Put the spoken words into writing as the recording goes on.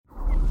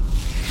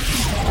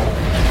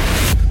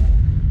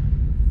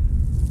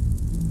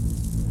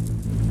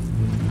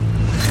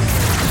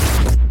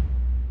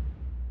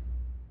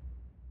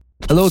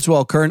Hello to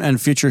all current and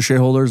future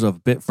shareholders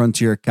of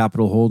BitFrontier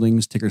Capital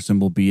Holdings, ticker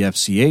symbol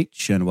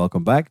BFCH, and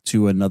welcome back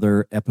to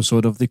another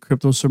episode of the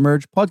Crypto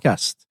Submerged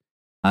podcast.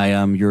 I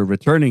am your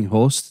returning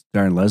host,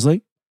 Darren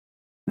Leslie,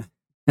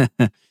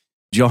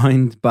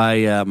 joined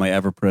by my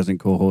ever-present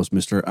co-host,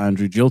 Mr.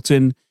 Andrew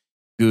Jilton.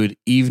 Good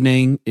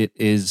evening. It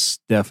is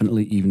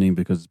definitely evening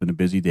because it's been a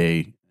busy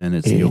day, and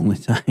it's the only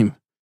time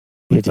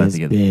it has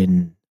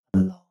been a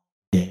long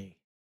day.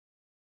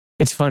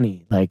 It's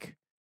funny,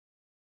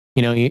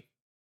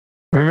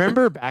 you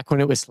remember back when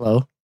it was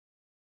slow?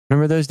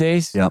 Remember those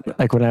days? Yeah.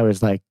 Like when I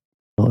was like,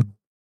 "Oh,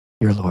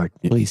 dear Lord,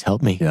 please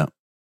help me." Yeah.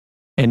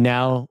 And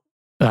now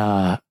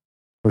we're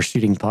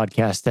shooting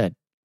podcast at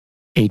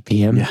 8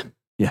 p.m.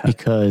 Yeah.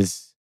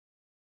 Because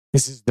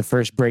this is the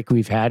first break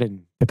we've had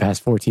in the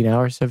past 14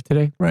 hours of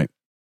today. Right.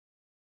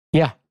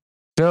 Yeah.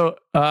 So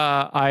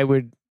I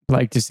would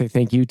like to say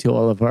thank you to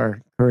all of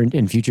our current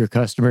and future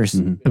customers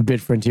of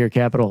BitFrontier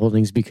Capital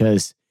Holdings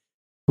because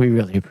we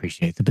really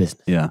appreciate the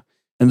business. Yeah.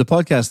 And the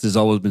podcast has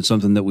always been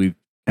something that we've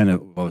kind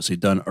of obviously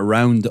done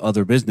around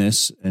other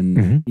business,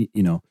 and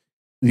the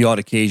odd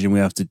occasion we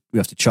have to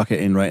chuck it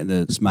in right in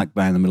the smack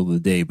bang in the middle of the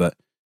day. But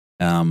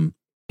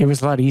it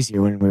was a lot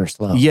easier when we were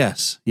slow.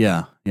 Yes,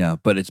 yeah.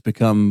 But it's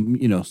become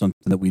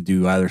something that we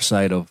do either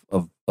side of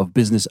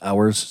business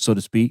hours, so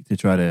to speak, to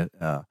try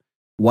to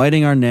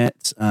widen our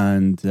net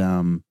and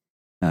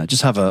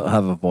just have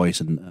a voice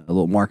and a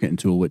little marketing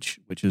tool, which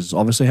has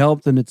obviously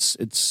helped, and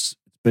it's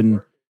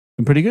been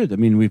pretty good. I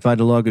mean, we've had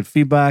a lot of good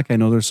feedback. I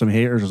know there's some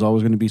haters. There's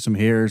always going to be some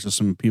haters. There's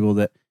some people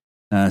that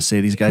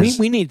say these guys.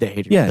 We need the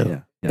haters.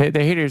 Yeah.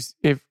 The haters.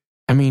 They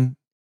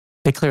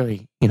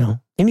clearly,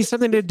 they need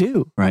something to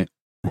do. Right.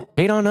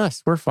 Hate on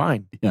us. We're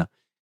fine. Yeah.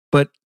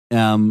 But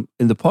in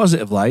the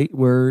positive light,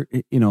 where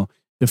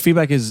the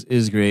feedback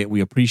is great.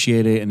 We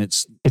appreciate it, and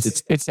it's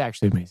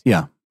actually amazing.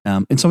 Yeah.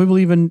 And some people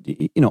even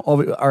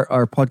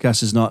our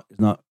podcast is not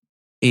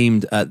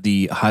aimed at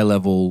the high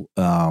level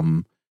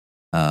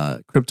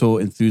crypto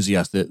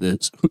enthusiast, the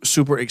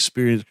super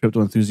experienced crypto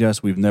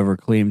enthusiast. We've never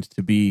claimed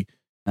to be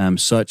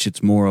such.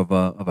 It's more of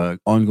a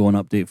ongoing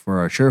update for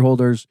our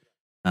shareholders,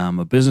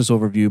 a business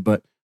overview,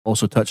 but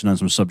also touching on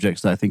some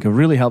subjects that I think have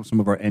really helped some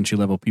of our entry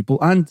level people,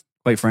 and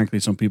quite frankly,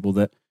 some people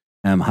that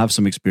have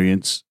some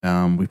experience.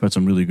 We've had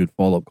some really good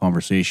follow up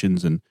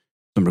conversations and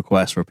some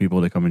requests for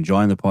people to come and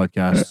join the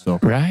podcast. So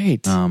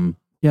right,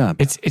 yeah,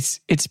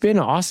 it's been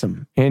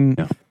awesome.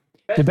 And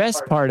the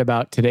best part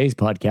about today's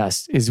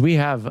podcast is we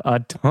have a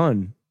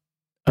ton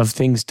of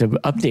things to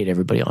update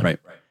everybody on. Right.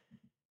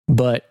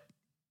 But,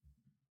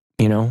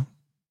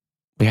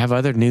 we have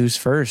other news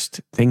first,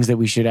 things that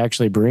we should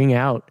actually bring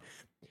out.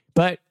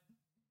 But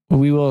I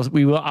will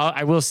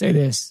say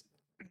this.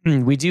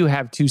 We do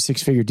have 2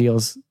 6-figure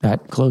deals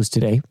that closed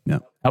today. Yeah.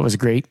 That was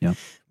great. Yeah.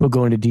 We'll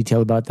go into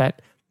detail about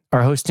that.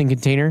 Our hosting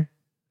container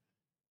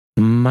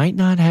might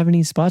not have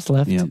any spots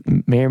left. Yeah.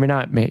 May or may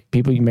not.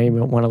 People you may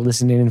want to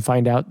listen in and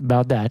find out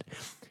about that.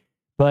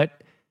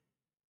 But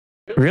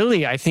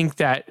really, I think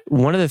that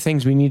one of the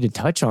things we need to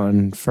touch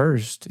on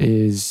first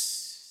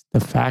is the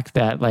fact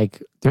that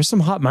there's some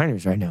hot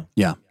miners right now.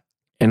 Yeah.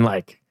 And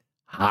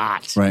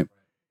hot. Right.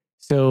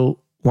 So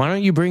why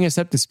don't you bring us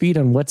up to speed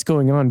on what's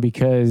going on?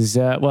 Because,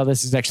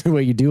 this is actually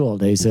what you do all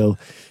day. So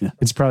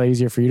it's probably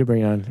easier for you to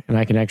bring on, and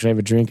I can actually have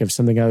a drink of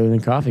something other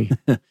than coffee.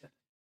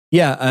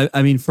 Yeah,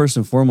 I mean, first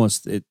and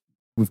foremost,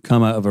 we've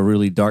come out of a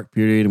really dark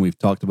period, and we've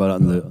talked about it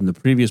on the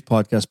previous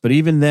podcast. But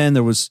even then,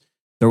 there was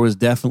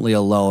definitely a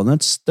lull, and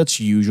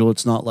that's usual.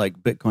 It's not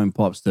like Bitcoin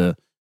pops to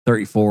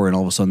 34, and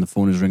all of a sudden the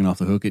phone is ringing off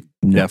the hook. It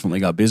definitely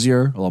got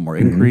busier, a lot more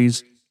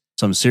inquiries,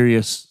 some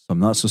serious, some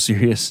not so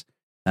serious.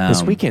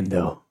 This weekend,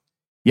 though,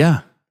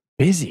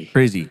 busy,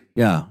 crazy,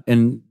 yeah.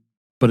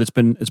 But it's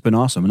been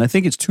awesome, and I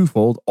think it's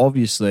twofold.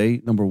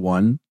 Obviously, number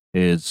one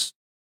is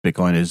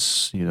Bitcoin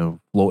is,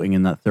 floating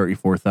in that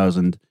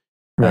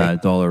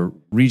 $34,000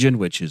 region,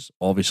 which is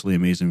obviously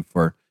amazing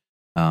for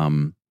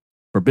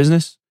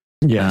business.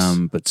 Yes.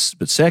 But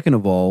second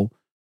of all,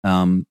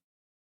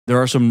 there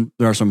are some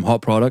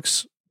hot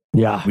products.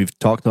 Yeah. We've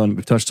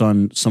touched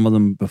on some of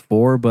them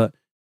before, but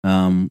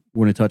we're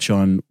going to touch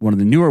on one of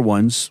the newer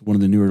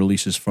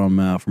releases from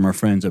our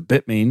friends at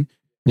Bitmain,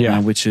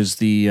 which is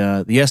the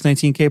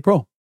S19K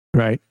Pro.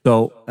 Right.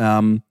 So,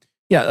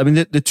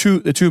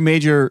 the two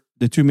major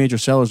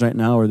sellers right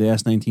now are the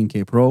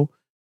S19K Pro.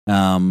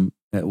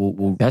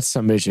 That's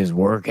some bitches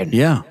working.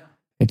 Yeah,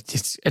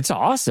 it's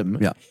awesome.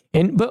 Yeah,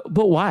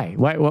 but why?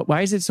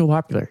 Why is it so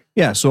popular?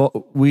 Yeah,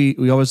 so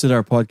we always did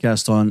our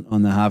podcast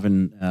on the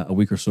Halving a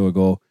week or so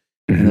ago,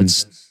 and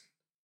it's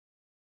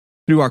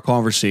through our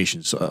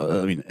conversations.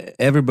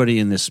 Everybody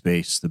in this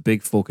space, the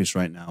big focus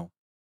right now.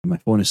 My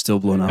phone is still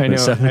blowing up. I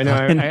know.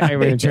 I'm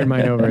going to turn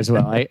mine over as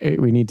well.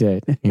 We need to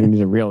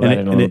reel that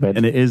in a little bit.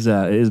 And it is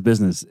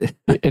business.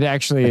 It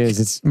actually is.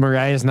 It's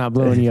Mariah's not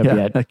blowing you up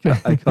yet.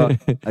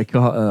 I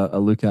caught a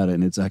look at it,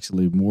 and it's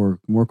actually more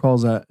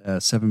calls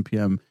at 7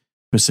 p.m.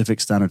 Pacific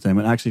Standard Time,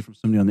 and actually from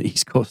somebody on the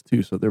East Coast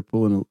too. So they're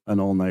pulling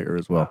an all nighter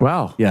as well.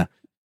 Wow. Yeah.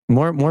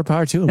 More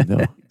power to them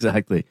though.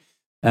 Exactly.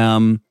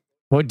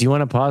 What do you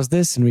want to pause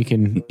this and we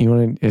can? You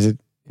want to?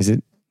 Is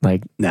it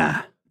like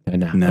Nah.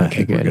 no?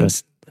 Okay, good.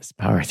 Let's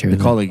power through.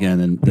 Call again,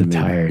 and I'm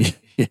tired.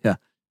 Yeah.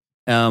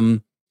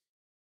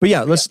 But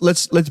yeah, let's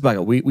back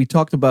up. We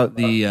talked about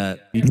the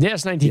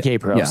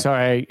S19K Pro. Yeah.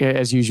 Sorry,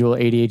 as usual,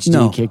 ADHD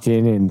No. kicked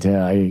in and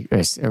I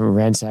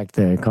ransacked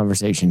the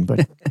conversation.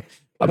 But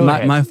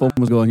my phone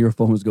was going, your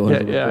phone was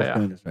going.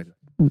 Yeah.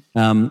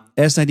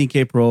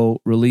 S19K Pro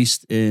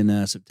released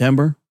in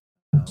September,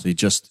 so you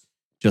just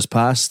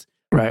passed.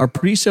 Right. Our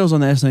pre-sales on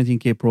the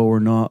S19K Pro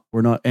were not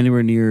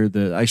anywhere near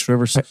the Ice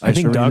River. I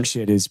think dog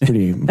shit is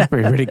pretty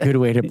good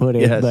way to put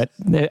it. Yes. But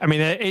I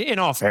mean, in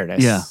all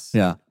fairness,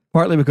 Yeah.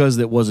 Partly because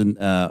it wasn't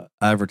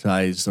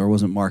advertised or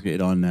wasn't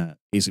marketed on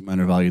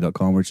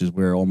ASICMinerValue.com, which is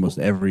where almost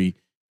every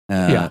Ooh,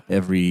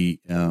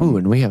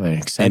 and we have an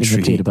exciting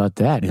update about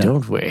that,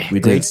 don't we? We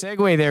Great did.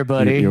 segue there,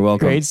 buddy. You're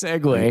welcome. Great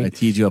segue. I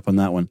teed you up on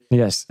that one.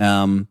 Yes.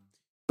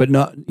 But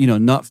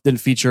didn't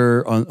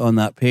feature on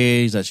that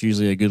page. That's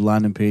usually a good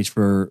landing page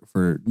for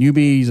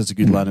newbies. That's a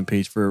good landing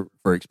page for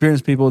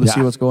experienced people to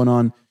see what's going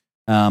on.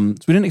 So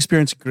we didn't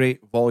experience a great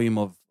volume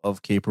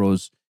of K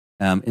Pros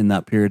in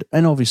that period.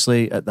 And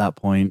obviously at that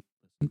point,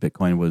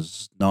 Bitcoin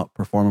was not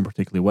performing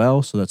particularly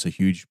well. So that's a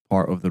huge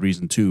part of the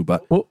reason too.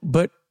 But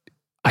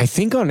I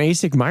think on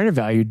ASIC miner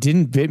value,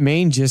 didn't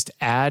Bitmain just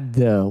add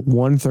the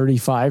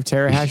 135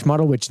 terahash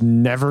model, which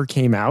never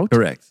came out?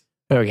 Correct.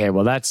 Okay,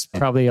 well, that's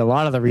probably a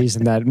lot of the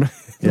reason that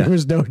there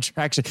was no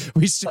traction.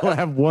 We still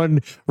have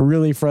one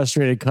really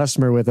frustrated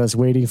customer with us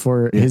waiting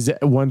for his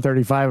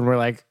 135, and we're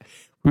like,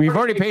 we've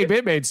already paid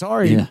Bitmain.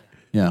 Sorry.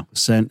 Yeah. We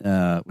sent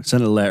a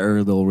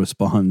letter. They'll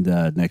respond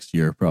next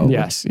year, probably.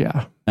 Yes.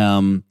 Yeah.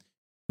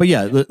 But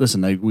yeah,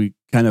 listen. We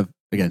kind of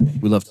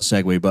we love to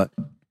segue, but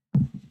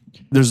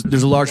there's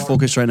a large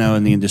focus right now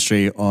in the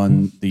industry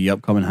on the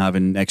upcoming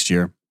halving next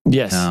year.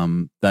 Yes.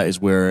 That is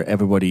where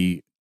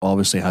everybody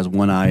obviously has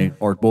one eye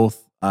or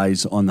both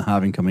eyes on the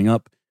halving coming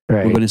up.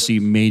 Right. We're going to see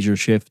major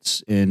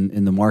shifts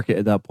in the market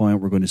at that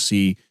point. We're going to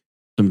see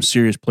some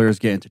serious players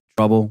get into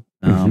trouble.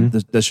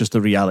 That's just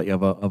the reality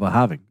of a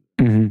halving.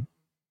 Mm-hmm.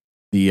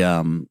 The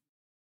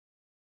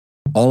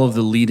all of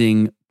the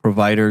leading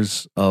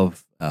providers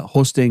of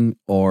hosting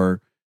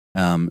or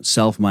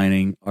self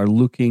mining are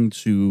looking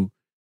to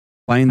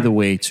find the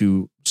way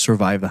to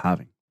survive the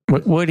halving.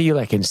 What are you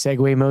like in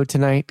segue mode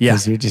tonight? Yeah,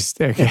 you're just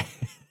okay.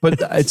 But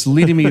it's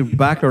leading me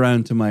back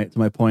around to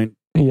my point.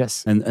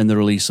 Yes, and the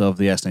release of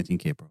the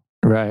S19K Pro.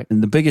 Right,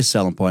 and the biggest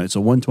selling point. It's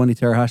a 120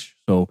 terahash.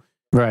 So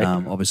right,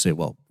 obviously,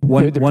 well,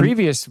 the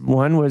previous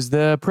one was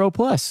the Pro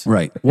Plus.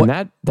 Right,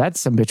 and that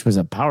some bitch was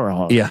a power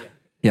hog. Yeah.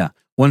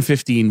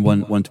 115,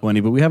 120,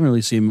 but we haven't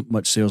really seen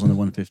much sales on the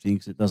 115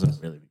 because it doesn't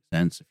really make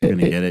sense. If you're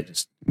going to get it,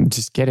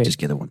 just get it. Just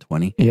get the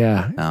 120.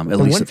 Yeah. At the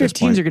least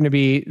 115s are going to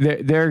be,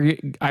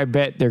 I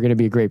bet they're going to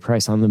be a great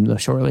price on them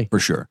shortly. For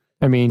sure.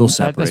 I mean, that's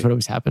what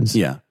always happens.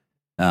 Yeah.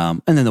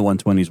 And then the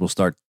 120s will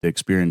start to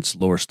experience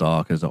lower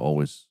stock as it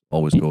always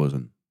goes.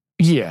 And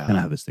kind of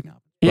have this thing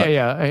happen.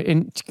 Yeah.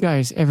 And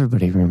guys,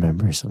 everybody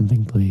remember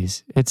something,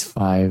 please. It's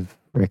 5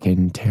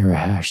 frickin'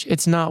 terahash.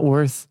 It's not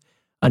worth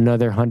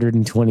another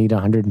 120 to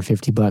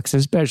 150 bucks,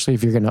 especially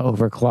if you're going to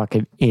overclock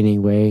it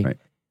anyway. Right.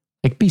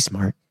 Like, be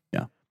smart.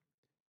 Yeah.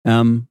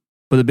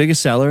 But the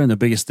biggest seller and the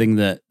biggest thing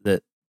that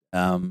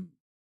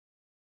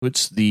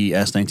puts the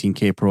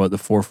S19K Pro at the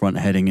forefront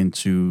heading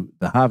into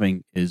the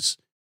halving is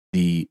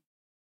the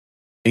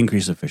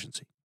increased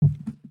efficiency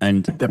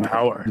and the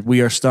power.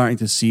 We are starting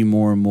to see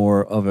more and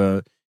more of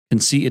a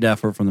conceited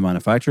effort from the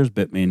manufacturers,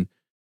 Bitmain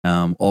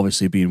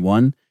obviously being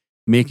one,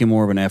 making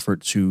more of an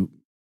effort to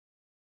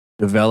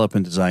develop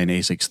and design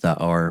ASICs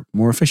that are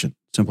more efficient.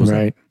 Simple as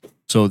that.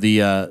 So the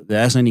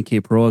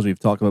S90K Pro, as we've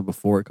talked about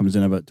before, it comes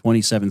in about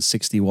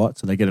 2760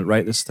 watts. Did I get it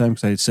right this time?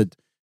 Because I said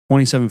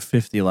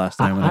 2750 last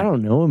time. I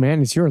don't know,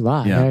 man. It's your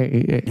lie. Yeah.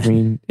 I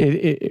mean,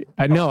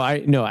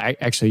 I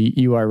actually,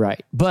 you are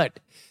right. But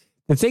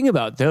the thing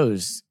about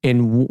those,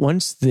 and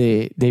once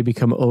they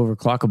become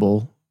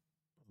overclocked,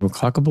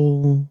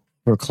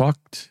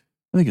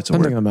 I think it's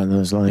something about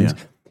those lines.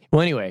 Yeah. Well,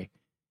 anyway.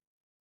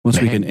 Once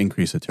we can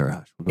increase the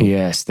terahash.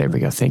 Yes, there we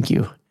go. Thank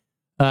you.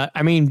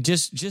 I mean,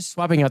 just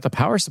swapping out the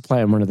power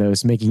supply on one of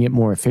those, making it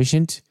more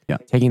efficient,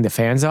 taking the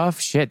fans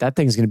off, shit, that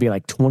thing's going to be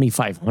like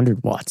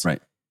 2,500 watts.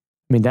 Right.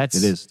 I mean, it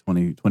is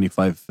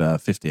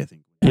 2550, I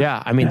think.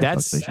 Yeah, I mean,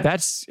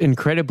 that's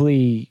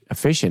incredibly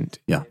efficient.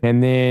 Yeah.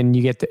 And then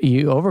you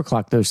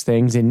overclock those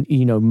things, and,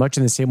 much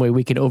in the same way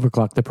we can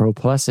overclock the Pro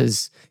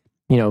Pluses,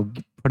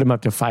 put them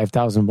up to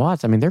 5,000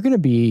 watts. I mean, they're going to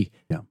be,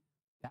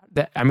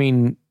 I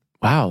mean,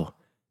 wow.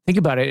 Think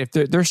about it.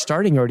 If they're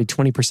starting already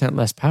 20%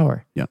 less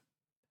power. Yeah.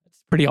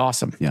 It's pretty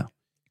awesome. Yeah.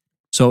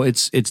 So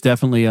it's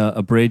definitely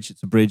a bridge.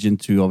 It's a bridge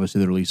into obviously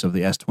the release of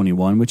the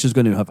S21, which is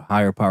going to have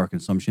higher power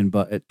consumption,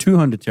 but at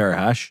 200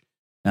 terahash,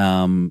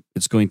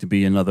 it's going to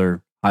be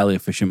another highly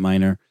efficient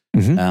miner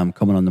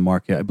coming on the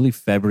market. I believe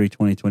February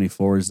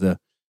 2024 is the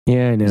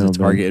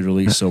targeted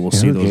release. So we'll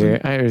see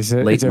those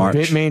in late March.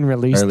 It's a Bitmain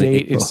release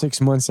date. April. It's 6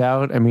 months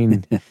out. I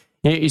mean,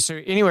 so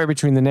anywhere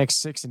between the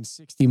next 6 and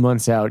 60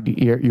 months out,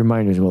 your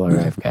miners will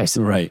arrive, guys.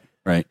 Right.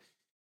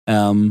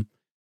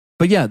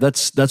 But yeah,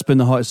 that's been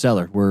the hottest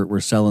seller. We're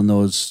selling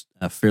those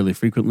fairly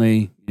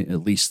frequently,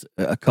 at least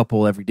a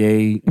couple every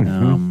day.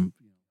 Mm-hmm.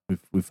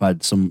 We've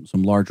had some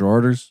larger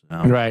orders.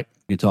 Right.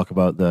 We can talk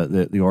about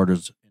the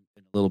orders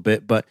in a little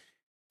bit, but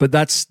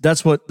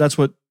that's what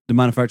the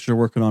manufacturers are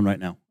working on right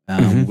now.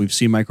 We've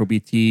seen Micro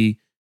BT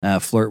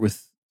flirt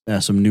with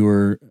some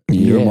newer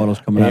models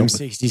coming out.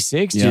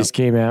 M66 just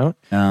came out.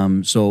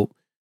 So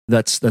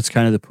that's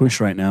kind of the push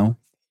right now.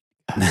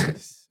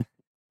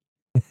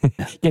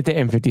 Get the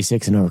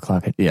M56 and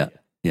overclock it.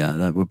 Yeah,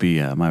 that would be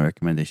my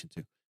recommendation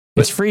too.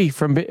 It's free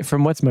from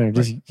What's Miner.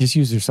 Just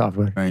use their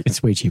software. Right.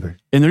 It's way cheaper.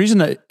 And the reason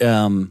that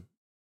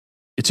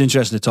it's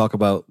interesting to talk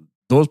about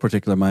those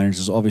particular miners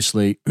is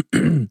obviously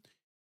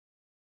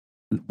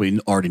we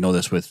already know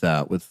this with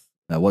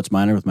What's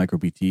Miner with Micro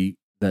BT,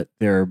 that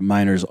their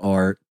miners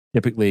are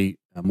typically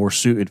more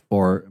suited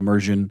for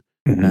immersion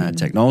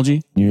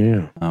technology.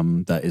 Yeah.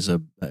 That is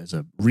a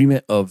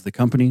remit of the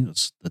company.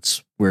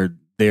 That's where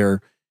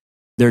their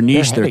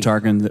niche, their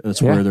target,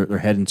 that's where they're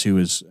heading to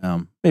is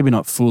maybe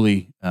not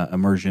fully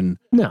immersion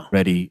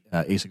ready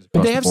ASICs.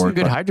 But they have some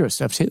good hydro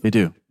stuff too. They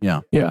do,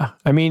 yeah. Yeah,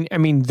 I mean,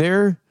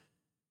 they're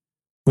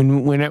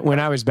when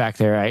I was back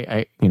there,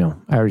 I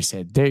already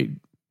said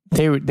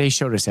they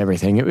showed us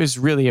everything. It was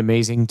really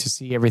amazing to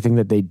see everything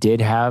that they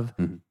did have.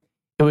 Mm-hmm.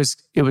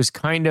 It was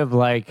kind of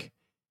like,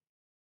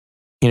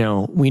 we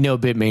know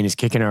Bitmain is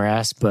kicking our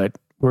ass, but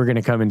we're going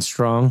to come in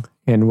strong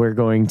and we're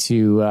going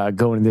to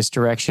go in this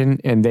direction.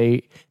 And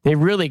they've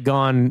really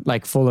gone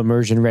like full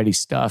immersion ready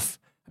stuff.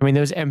 I mean,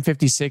 those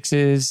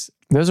M56s,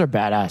 those are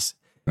badass.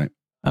 Right.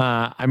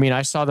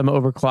 I saw them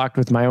overclocked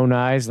with my own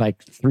eyes,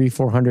 like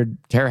 400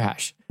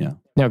 terahash. Yeah.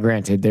 Now,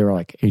 granted, they were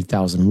like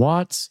 8,000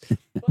 watts,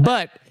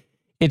 but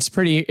it's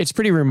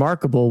pretty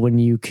remarkable when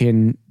you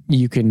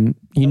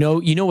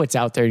know what's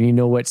out there and you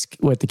know what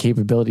the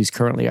capabilities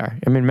currently are.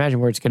 I mean, imagine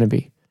where it's going to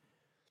be.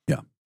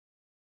 Yeah.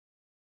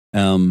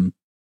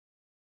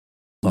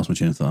 Lost my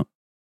chain of thought.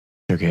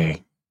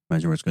 Okay.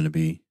 Imagine where it's going to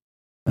be.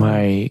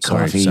 My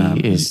coffee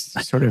is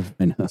sort of.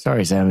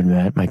 Sorry, Sam and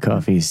Matt. My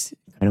coffee's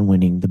kind of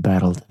winning the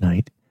battle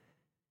tonight.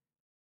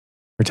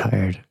 We're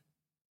tired.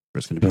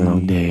 It's going to be a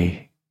long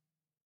day.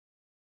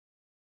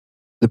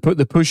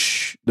 The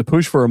push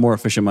for a more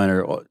efficient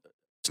miner.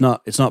 It's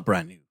not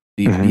brand new.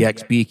 The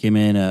XB came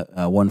in at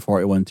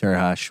 141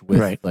 terahash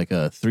with like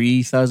a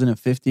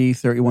 3050,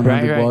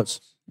 3100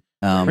 watts.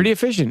 Pretty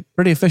efficient.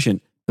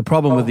 The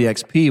problem with the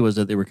XP was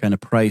that they were kind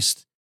of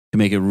priced to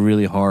make it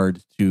really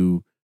hard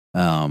to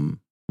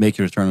make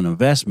your return on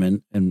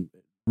investment, and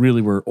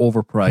really were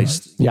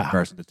overpriced in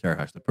comparison to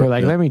terahash. They're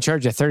like, let me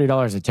charge you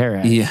 $30 a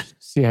terahash. Yeah.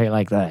 See how you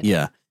like that.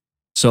 Yeah.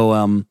 So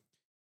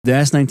the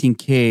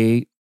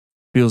S19K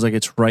feels like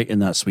it's right in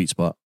that sweet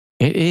spot.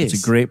 It is.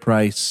 It's a great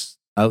price,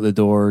 out the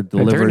door,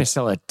 delivered. They're going to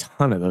sell a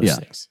ton of those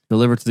things.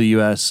 Delivered to the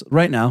US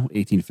right now,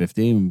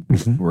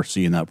 $1,850. And we're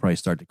seeing that price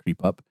start to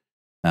creep up.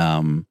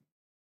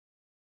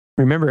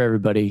 Remember,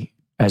 everybody,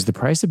 as the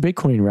price of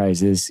Bitcoin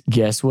rises,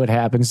 guess what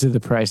happens to the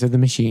price of the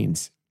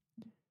machines?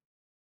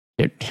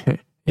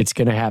 It's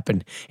going to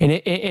happen.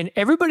 And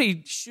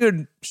everybody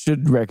should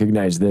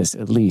recognize this,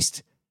 at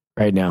least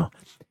right now.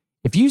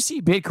 If you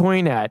see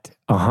Bitcoin at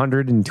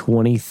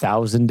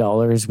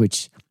 $120,000,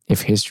 which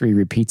if history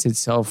repeats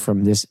itself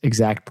from this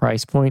exact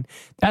price point,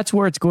 that's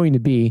where it's going to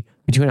be,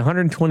 between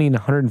 $120,000 and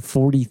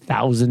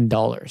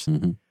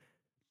 $140,000.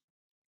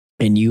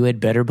 And you had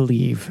better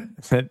believe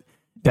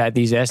that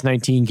these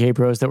S19K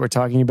Pros that we're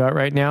talking about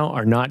right now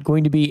are not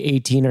going to be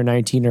 18 or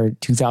 19 or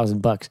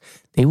 $2,000.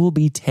 They will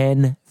be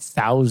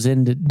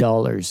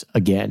 $10,000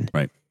 again.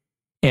 Right.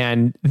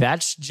 And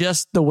that's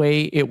just the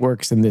way it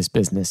works in this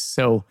business.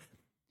 So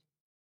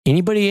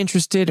anybody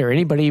interested or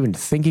anybody even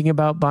thinking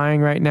about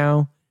buying right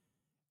now,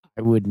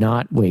 I would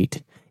not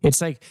wait.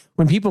 It's like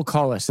when people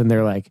call us and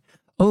they're like,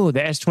 oh, the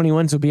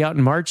S21s will be out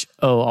in March.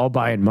 Oh, I'll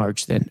buy in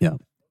March then. Yeah.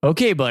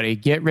 Okay, buddy,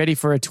 get ready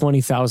for a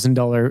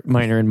 $20,000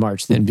 miner in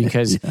March then,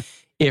 because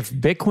if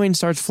Bitcoin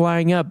starts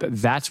flying up,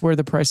 that's where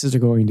the prices are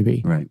going to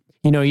be. Right.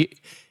 You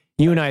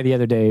and I the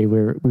other day,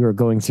 we were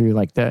going through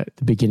like the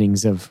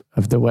beginnings of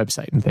the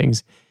website and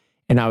things,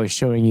 and I was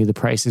showing you the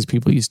prices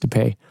people used to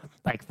pay,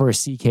 like for a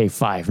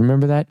CK5.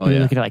 Remember that? Oh,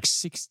 You're looking at like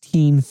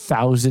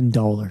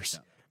 $16,000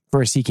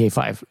 for a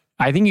CK5.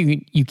 I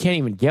think you can't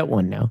even get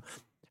one now.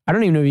 I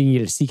don't even know if you can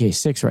get a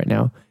CK6 right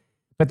now,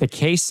 but the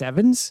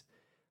K7s,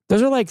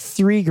 those are like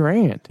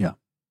 $3,000. Yeah.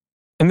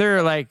 And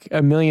they're like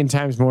a million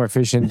times more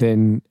efficient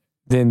than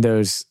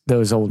those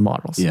old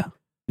models. Yeah.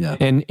 Yeah.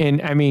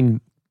 And I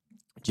mean,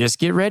 just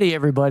get ready,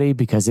 everybody,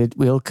 because it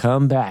will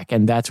come back.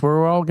 And that's where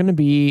we're all going to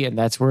be. And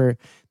that's where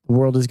the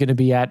world is going to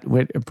be at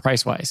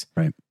price wise.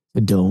 Right.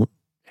 So don't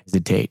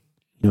hesitate.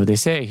 You know what they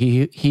say?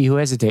 He who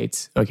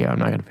hesitates. Okay, I'm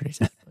not going to finish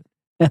that.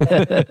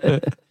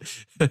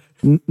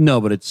 No,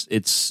 but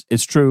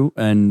it's true.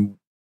 And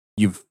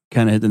you've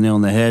kind of hit the nail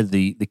on the head.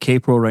 The K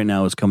Pro right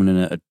now is coming in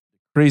at a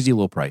crazy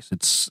low price.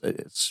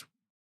 It's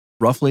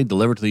roughly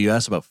delivered to the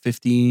US about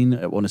 15.2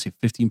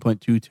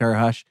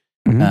 terahash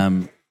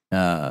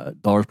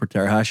dollars per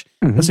terahash.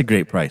 That's a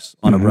great price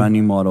on a brand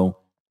new model.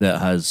 that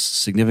has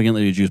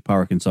significantly reduced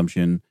power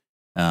consumption.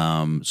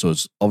 So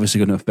it's obviously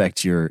going to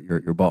affect your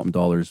bottom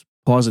dollars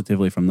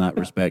positively from that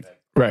respect.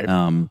 Right.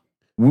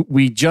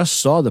 We just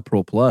saw the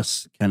Pro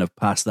Plus kind of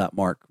pass that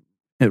mark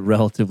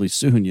relatively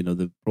soon. You know,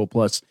 the Pro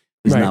Plus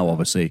is now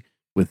obviously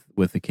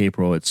with the K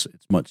Pro, it's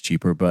much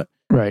cheaper, but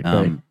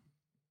right.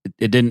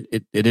 It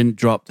didn't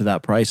drop to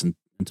that price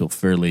until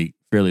fairly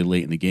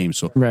late in the game.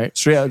 So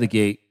straight out of the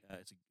gate,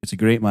 it's a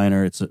great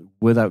miner. It's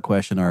without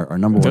question our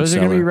number one seller. Those are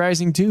going to be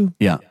rising too.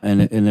 Yeah,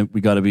 and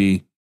we got to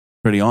be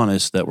pretty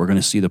honest that we're going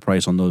to see the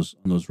price on those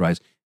rise.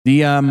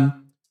 The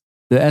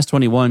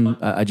S21,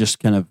 I just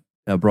kind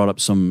of brought up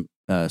some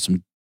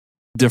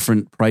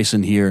different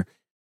pricing here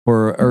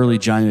for early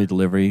January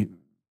delivery.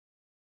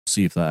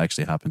 See if that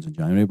actually happens in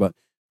January, but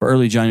for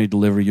early January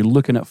delivery, you're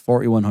looking at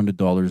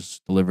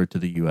 $4,100 delivered to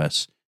the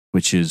US,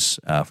 which is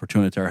for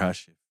 200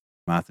 terahash.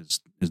 Math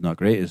is not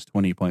great. Is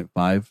 $20.5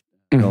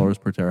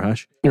 per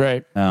terahash.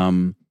 Right.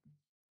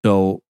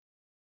 So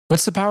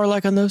what's the power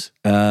like on those?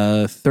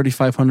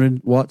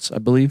 3,500 watts, I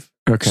believe.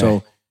 Okay.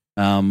 So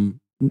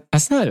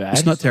that's not bad.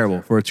 It's not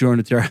terrible for a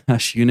 200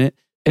 terahash unit.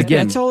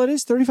 Again, that's all it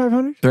is.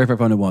 3,500.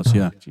 3,500 watts.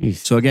 Yeah.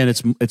 Geez. So again,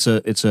 it's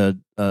a.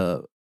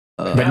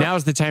 But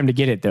now's the time to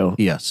get it, though.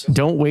 Yes.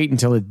 Don't wait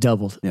until it's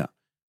doubled. Yeah.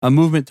 A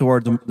movement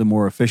toward the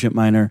more efficient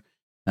miner.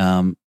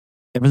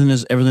 Everything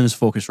is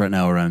focused right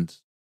now around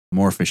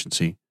more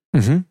efficiency,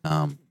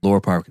 lower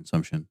power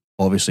consumption.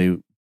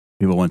 Obviously,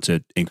 people want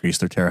to increase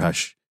their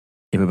terahash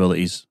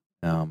capabilities,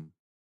 but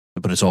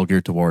it's all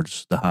geared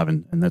towards the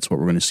halving, and that's what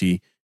we're going to see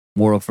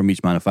more of from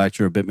each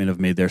manufacturer. Bitmain have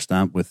made their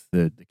stamp with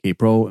the K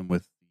Pro and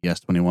with the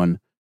S21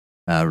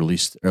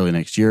 released early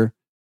next year.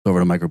 Over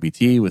to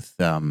MicroBT with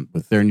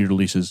their new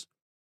releases.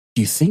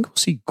 Do you think we'll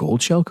see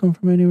Gold Shell come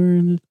from anywhere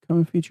in the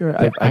coming future?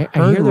 I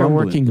hear they're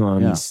working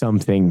on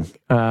something.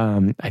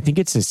 I think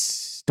it's a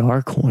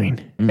star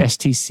coin,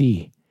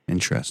 STC.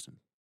 Interesting.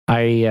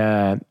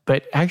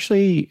 But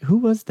actually, who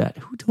was that?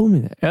 Who told me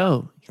that?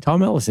 Oh,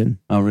 Tom Ellison.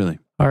 Oh, really?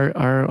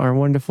 Our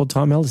wonderful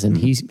Tom Ellison.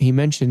 He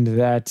mentioned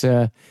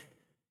that.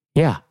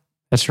 Yeah,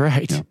 that's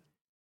right.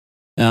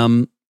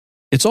 Yeah.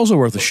 It's also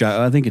worth a shout.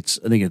 I think it's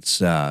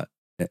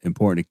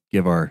important to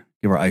give our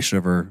Ice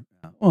River,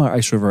 our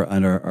Ice River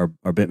and our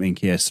Bitmain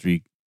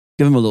KS3,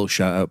 give them a little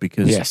shout out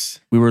because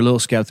we were a little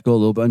skeptical, a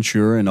little bit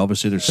unsure, and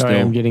obviously there's Sorry,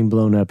 I'm getting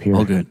blown up here.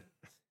 All good.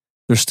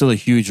 There's still a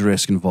huge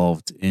risk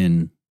involved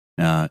in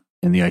the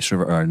Ice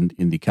River or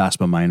in the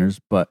Caspa miners,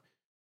 but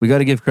we got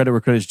to give credit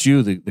where credit's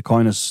due. The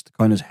coin is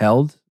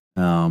held,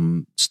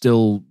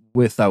 still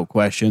without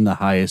question the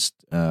highest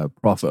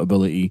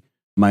profitability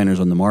miners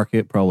on the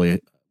market,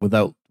 probably.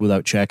 Without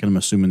checking, I'm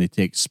assuming they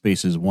take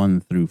spaces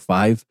 1 through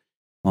 5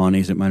 on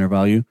ASIC miner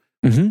value.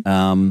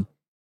 And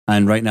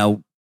right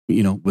now,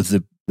 with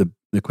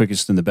the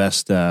quickest and the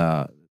best,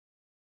 and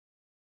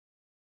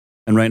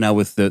right now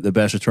with the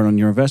best return on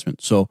your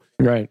investment. So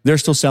they're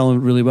still selling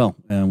really well,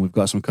 and we've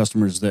got some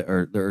customers that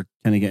are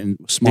kind of getting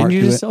smart.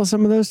 Didn't you just sell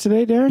some of those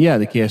today, Darren? Yeah,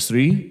 the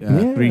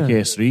KS3, 3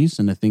 KS3s,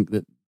 and I think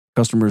that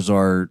customers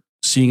are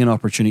seeing an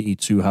opportunity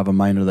to have a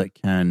miner that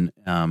can.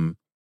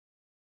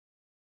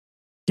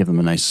 Give them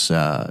a nice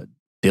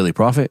daily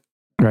profit,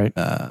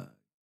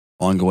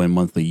 ongoing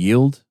monthly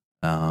yield,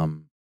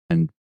 and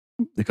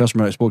the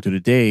customer I spoke to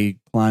today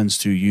plans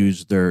to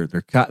use their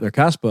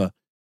Caspa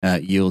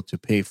yield to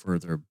pay for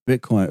their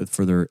Bitcoin,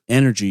 for their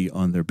energy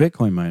on their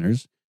Bitcoin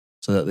miners,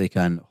 so that they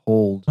can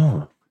hold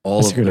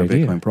all of their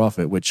Bitcoin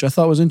profit, which I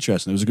thought was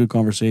interesting. It was a good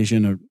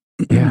conversation.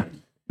 Yeah,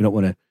 we don't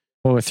want to.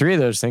 Well, with 3 of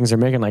those things, they're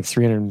making like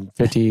 $350,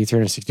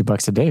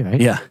 $360 a day,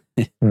 right? Yeah,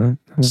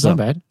 that's not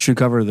bad. Should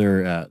cover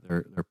their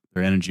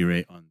energy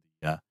rate on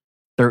the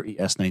 30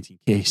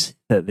 S19Ks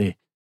that they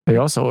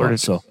also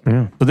ordered. So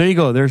there you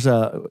go. There's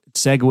a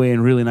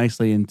segue really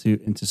nicely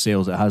into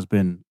sales. It has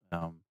been.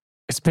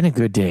 It's been a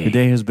good day. The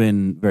day has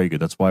been very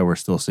good. That's why we're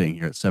still sitting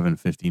here at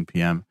 7:15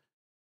 p.m.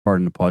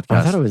 Pardon the podcast.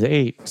 I thought it was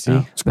 8. See,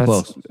 it's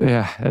close.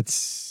 Yeah,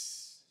 that's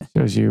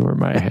shows you where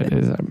my head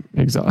is. I'm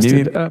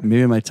exhausted.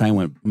 Maybe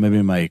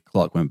my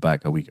clock went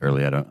back a week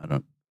early. I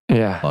don't.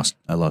 Yeah,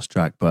 I lost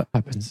track. But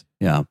happens.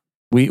 Yeah,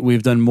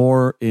 we've done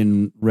more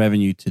in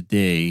revenue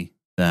today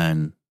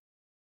than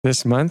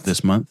this month.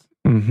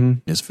 Mm-hmm.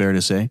 It's fair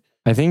to say.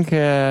 I think.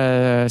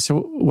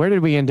 So where did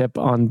we end up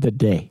on the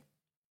day?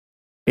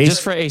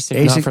 Just for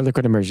ASIC, not for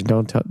liquid immersion.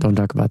 Don't talk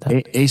about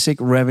that. ASIC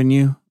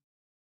revenue,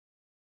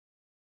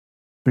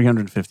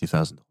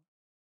 $350,000.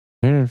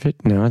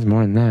 350? No, it's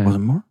more than that. Was it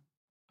more?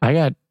 I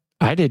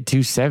did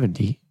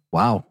 270.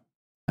 Wow.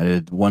 I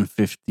did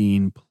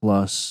 115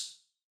 plus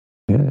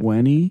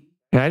 20.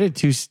 Yeah, I did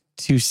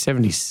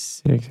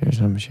 276 or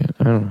some shit.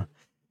 I don't know.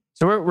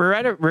 So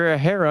we're a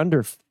hair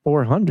under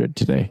 400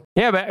 today.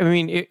 Yeah, but I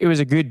mean, it was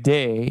a good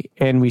day,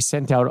 and we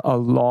sent out a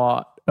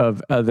lot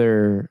of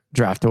other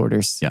draft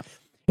orders. Yeah.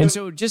 And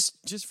so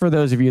just for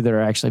those of you that are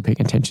actually paying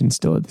attention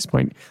still at this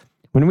point,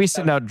 when we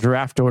send out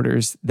draft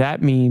orders,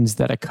 that means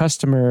that a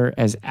customer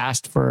has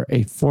asked for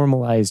a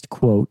formalized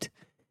quote,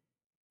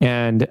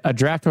 and a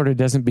draft order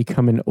doesn't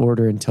become an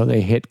order until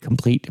they hit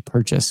complete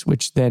purchase,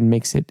 which then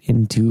makes it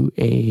into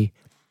a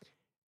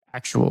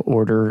actual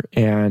order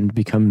and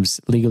becomes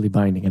legally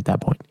binding at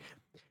that point.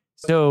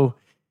 So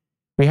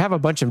we have a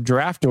bunch of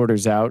draft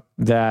orders out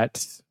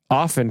that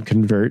often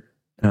convert,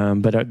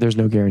 but there's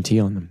no guarantee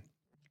on them.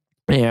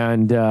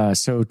 And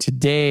so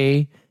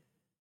today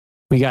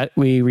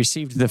we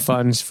received the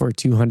funds for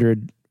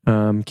 200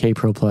 K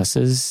Pro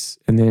Pluses,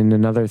 and then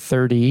another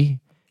 30.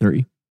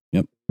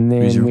 Yep. And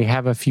then we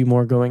have a few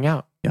more going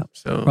out. Yeah.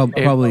 So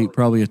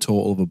probably a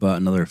total of about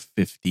another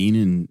 15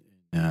 in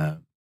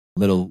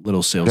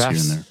little sales here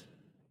and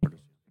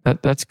there.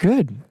 That's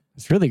good.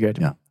 It's really good.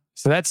 Yeah.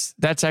 So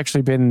that's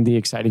actually been the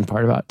exciting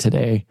part about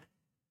today.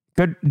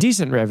 Good,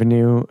 decent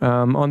revenue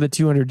on the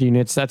 200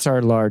 units. That's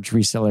our large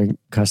reseller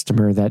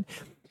customer that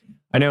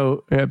I know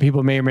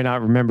people may or may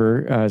not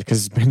remember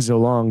because it's been so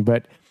long.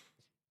 But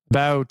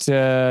about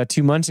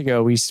 2 months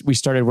ago, we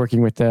started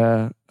working with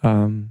the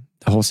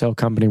wholesale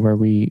company where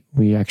we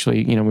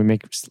actually we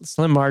make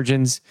slim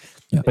margins,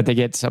 but they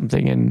get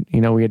something. And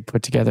we had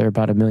put together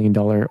about $1 million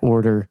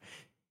order,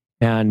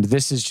 and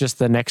this is just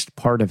the next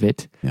part of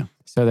it. Yeah.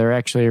 So they're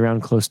actually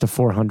around close to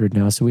 400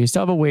 now. So we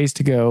still have a ways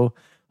to go.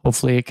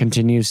 Hopefully it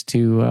continues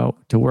to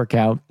work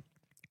out,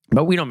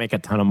 but we don't make a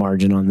ton of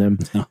margin on them,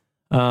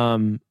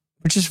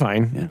 which is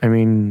fine. Yeah. I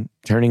mean,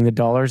 turning the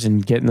dollars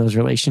and getting those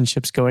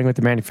relationships going with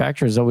the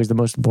manufacturer is always the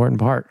most important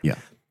part. Yeah.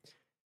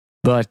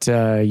 But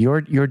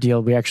your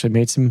deal, we actually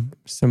made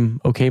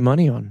some okay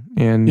money on,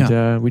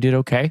 and we did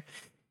okay.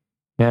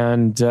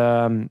 And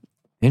then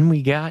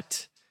we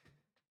got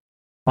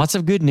lots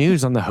of good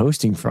news on the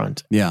hosting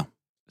front. Yeah.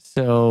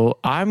 So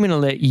I'm going to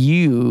let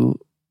you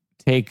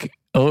take.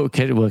 Oh,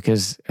 okay. Well,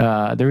 because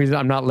the reason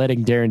I'm not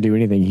letting Darren do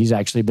anything, he's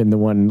actually been the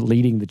one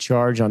leading the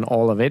charge on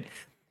all of it.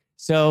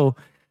 So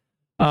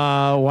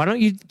why don't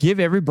you give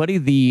everybody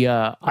the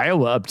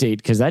Iowa update?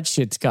 Because that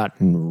shit's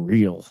gotten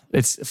real.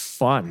 It's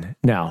fun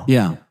now.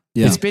 Yeah.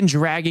 It's been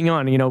dragging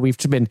on. We've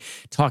been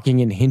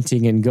talking and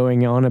hinting and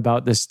going on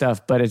about this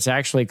stuff, but it's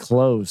actually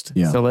closed.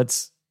 Yeah. So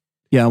let's.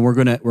 Yeah, we're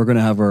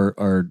gonna have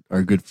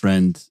our good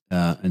friend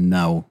and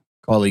now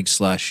colleague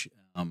slash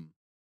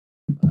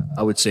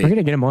I would say we're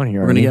gonna get him on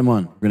here. We're gonna get him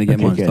on. We're gonna get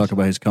him on to talk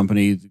about his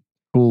company.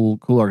 Cool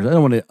artist. I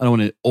don't want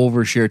to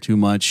overshare too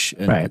much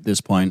at this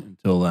point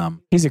until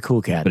he's a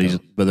cool cat,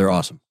 but they're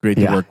awesome. Great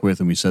to work with,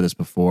 and we said this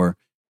before.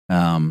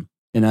 And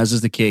as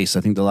is the case,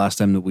 I think the last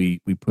time that we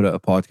put out a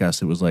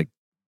podcast, it was like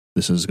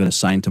this is going to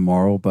sign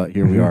tomorrow, but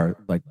here we are,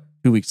 like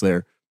 2 weeks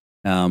later.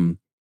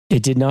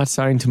 It did not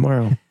sign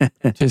tomorrow,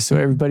 just so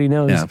everybody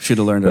knows. Yeah, should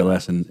have learned our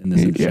lesson in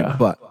this industry. Yeah.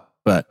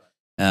 But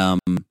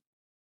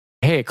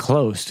hey, it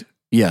closed.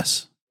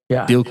 Yes.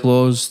 Yeah. Deal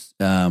closed.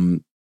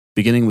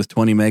 Beginning with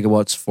 20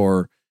 megawatts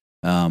for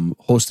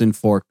hosting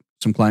for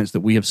some clients that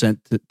we have sent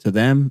to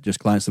them, just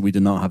clients that we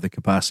did not have the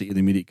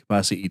immediate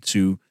capacity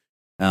to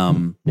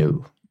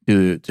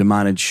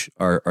manage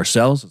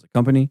ourselves as a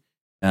company.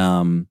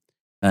 And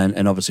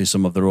obviously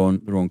some of their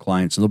own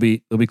clients. And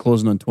they'll be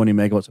closing on 20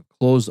 megawatts. Have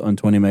closed on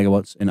 20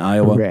 megawatts in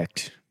Iowa.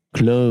 Correct.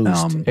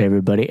 Closed,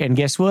 everybody. And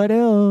guess what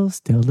else?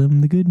 Tell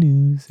them the good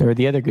news. Or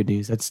the other good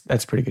news.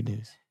 That's pretty good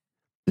news.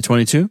 The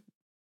 22?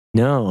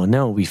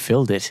 No, we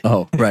filled it.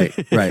 Oh, right,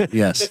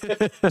 yes.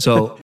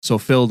 So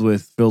filled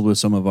with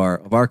some of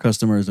our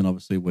customers, and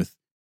obviously with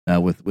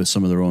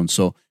some of their own.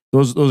 So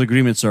those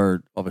agreements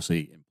are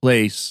obviously in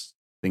place.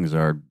 Things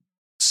are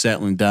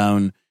settling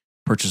down.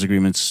 Purchase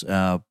agreements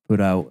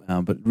put out,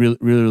 but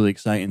really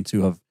exciting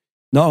to have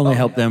not only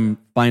helped them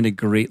find a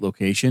great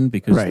location,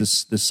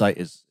 because this site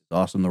is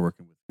awesome. They're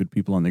working with good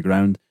people on the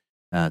ground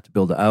to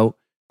build it out.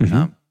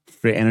 Mm-hmm.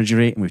 Great energy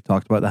rate, and we've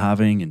talked about the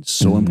halving, and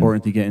so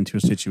important to get into a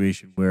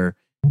situation where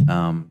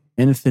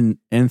anything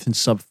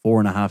sub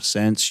 4.5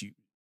 cents,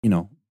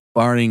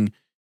 barring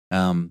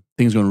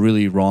things going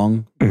really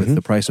wrong with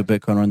the price of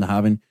Bitcoin around the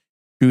halving,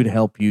 could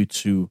help you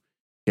to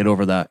get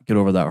over that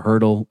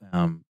hurdle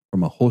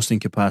from a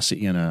hosting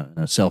capacity and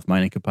a self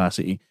mining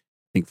capacity.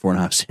 I think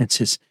 4.5 cents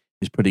is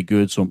pretty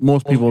good. So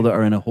most people that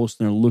are in a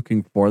hosting are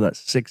looking for that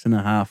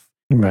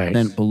 6.5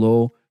 cent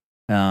below.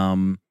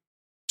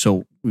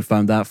 So we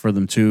found that for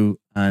them too,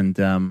 and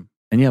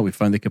we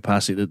found the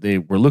capacity that they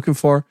were looking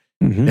for.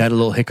 They had a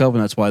little hiccup,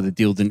 and that's why the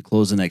deal didn't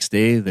close the next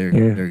day. They're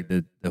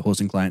the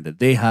hosting client that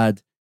they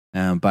had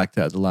backed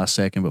out at the last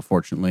second, but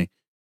fortunately,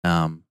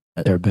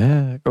 they're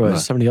back. Or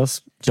somebody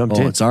else jumped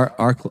in. It's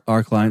our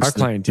clients. Our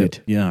client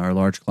did. Our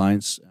large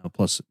clients,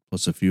 plus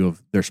a few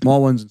of their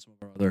small ones, and some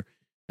of our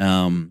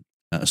other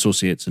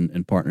associates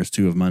and partners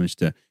too have managed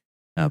to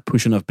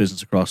push enough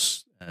business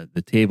across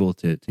the table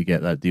to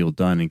get that deal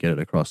done and get it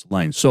across the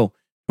line. So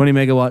 20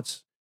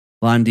 megawatts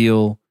land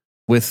deal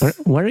with.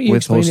 Why don't you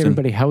explain to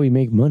everybody how we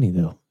make money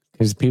though?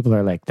 Because people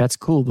are like, "That's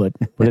cool, but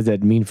what does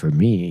that mean for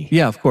me?"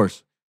 Yeah, of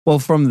course. Well,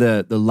 from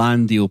the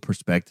land deal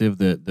perspective,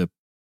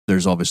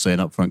 there's obviously an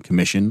upfront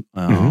commission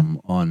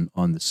on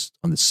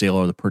the sale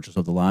or the purchase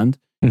of the land,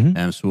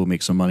 and so we'll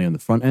make some money on the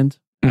front end.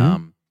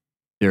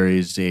 There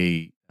is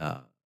the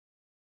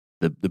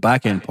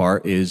back end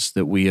part is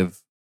that we have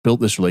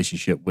built this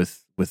relationship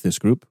with this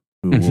group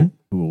who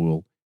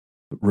will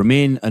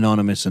remain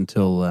anonymous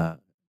until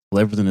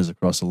everything is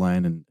across the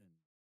line and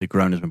the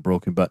ground has been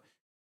broken. But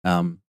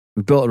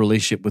we built a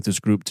relationship with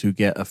this group to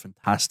get a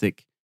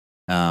fantastic,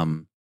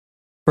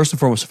 first and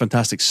foremost, a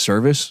fantastic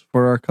service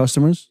for our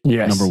customers.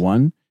 Yes. Number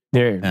one.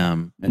 They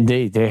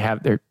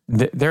have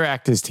their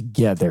act is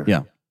together.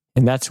 Yeah.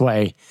 And that's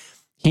why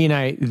he and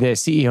I, the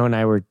CEO and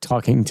I, were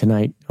talking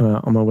tonight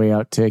on my way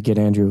out to get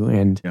Andrew.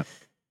 And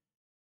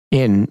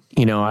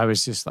I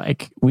was just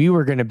like, we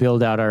were going to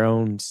build out our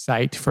own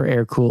site for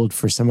air cooled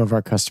for some of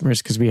our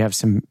customers because we have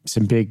some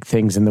big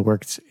things in the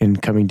works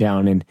and coming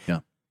down. And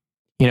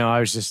I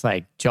was just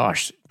like,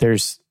 Josh,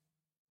 there's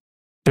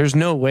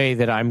no way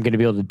that I'm going to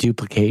be able to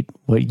duplicate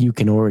what you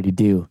can already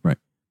do. Right.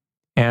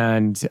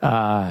 And so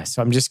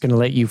I'm just going to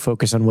let you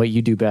focus on what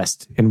you do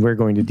best, and we're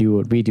going to do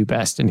what we do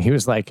best. And he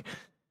was like,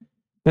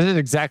 this is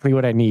exactly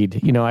what I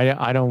need.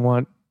 I don't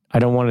want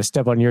to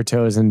step on your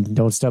toes, and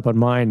don't step on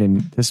mine,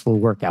 and this will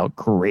work out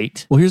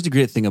great. Well, here's the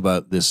great thing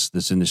about this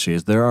industry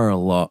is there are a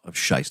lot of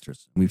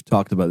shysters. We've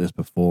talked about this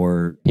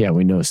before. Yeah,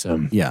 we know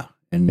some. Yeah.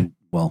 And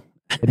well,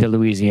 to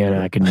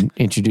Louisiana, I can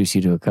introduce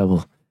you to a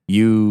couple.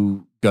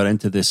 You got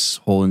into this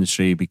whole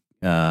industry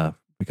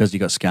because you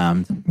got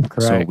scammed.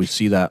 Correct. So we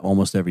see that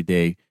almost every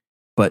day.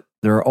 But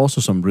there are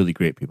also some really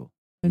great people.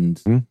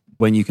 And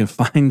when you can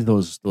find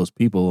those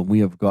people, and we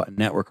have got a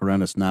network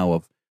around us now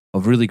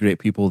of really great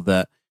people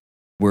that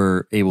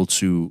we're able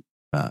to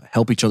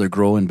help each other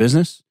grow in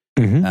business,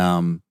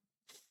 to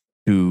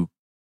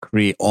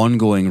create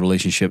ongoing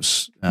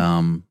relationships,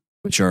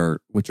 which are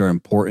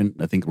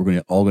important. I think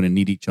we're all going to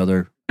need each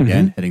other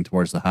again, heading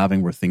towards the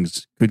halving where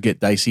things could get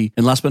dicey.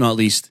 And last but not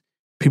least,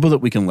 people that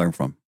we can learn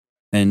from.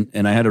 And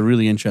I had a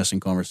really interesting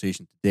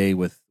conversation today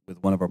with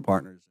one of our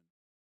partners.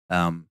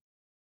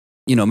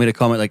 Made a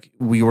comment like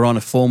we were on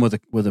a phone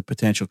with a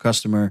potential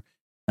customer,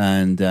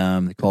 and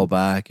they called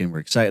back and we're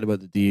excited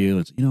about the deal.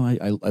 It's,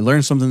 I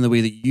learned something the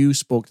way that you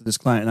spoke to this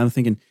client, and I'm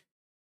thinking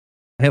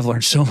I have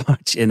learned so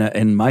much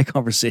in my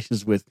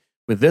conversations with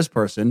this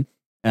person.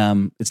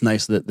 It's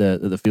nice that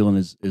the feeling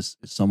is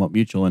somewhat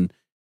mutual, and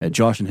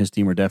Josh and his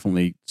team are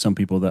definitely some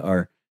people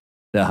they're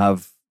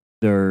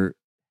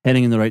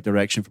heading in the right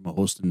direction from a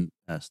hosting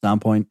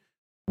standpoint.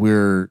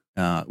 We're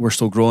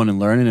still growing and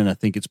learning, and I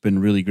think it's been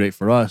really great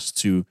for us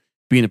to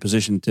be in a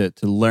position to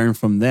learn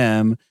from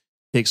them,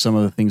 take some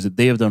of the things that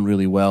they have done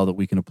really well that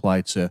we can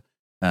apply to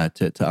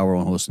our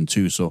own hosting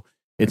too. So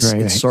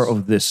it's sort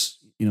of this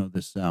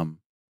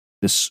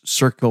this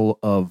circle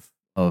of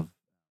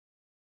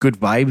good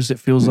vibes. It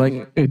feels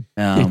like it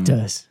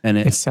does, and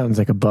it sounds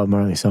like a Bob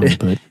Marley song,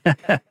 but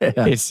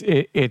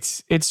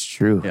it's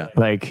true. Yeah.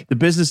 Like the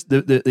business,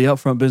 the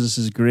upfront business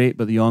is great,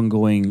 but the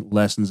ongoing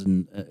lessons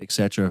and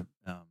etc.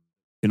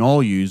 Can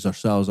all use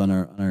ourselves on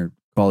our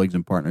colleagues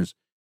and partners.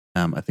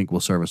 I think will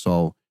serve us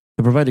all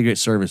to provide a great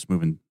service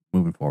moving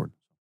forward.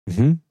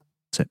 Mm-hmm.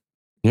 That's it.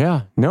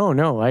 Yeah.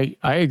 No, I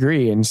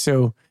agree. And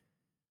so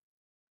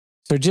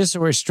just so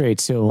we're straight,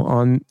 so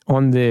on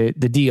the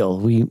deal,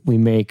 we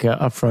make an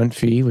upfront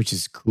fee, which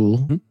is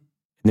cool, and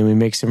then we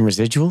make some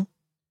residual.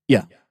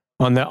 Yeah.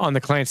 On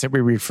the clients that we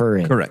refer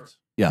in. Correct.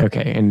 Yeah.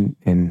 Okay.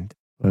 And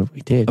what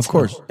we did. Of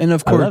course. I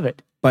love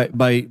it.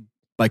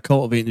 By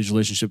cultivating these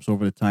relationships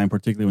over the time,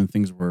 particularly when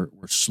things were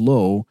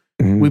slow,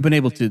 we've been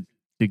able to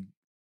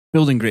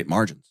building great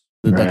margins.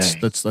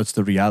 That's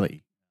the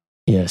reality.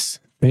 Yes.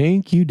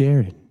 Thank you,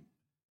 Darren.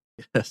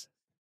 Yes.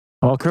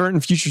 All current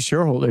and future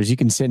shareholders, you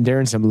can send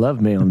Darren some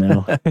love mail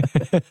now.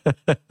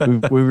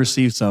 we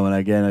received some, and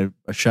again,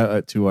 a shout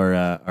out to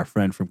our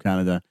friend from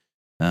Canada.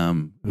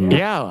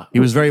 He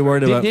was very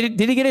worried about. Did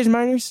he get his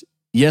miners?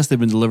 Yes, they've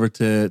been delivered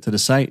to the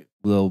site.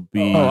 They'll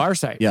be our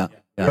site. Yeah.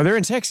 Oh, they're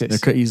in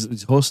Texas.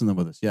 He's hosting them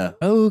with us. Yeah.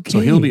 Okay. So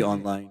he'll be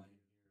online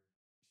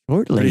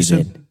shortly.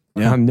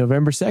 Yeah. On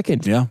November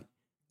 2nd. Yeah.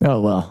 Oh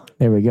well,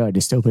 there we go. I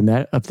just opened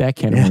that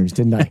can of worms,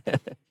 didn't I?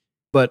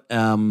 But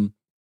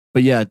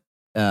yeah.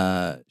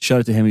 Shout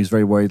out to him. He was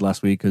very worried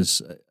last week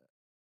because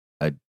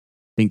I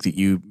think that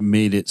you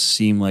made it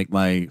seem like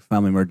my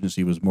family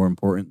emergency was more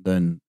important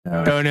than.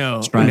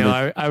 No,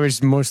 I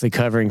was mostly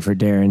covering for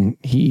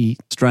Darren. He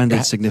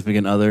stranded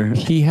significant other.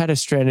 He had a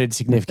stranded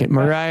significant.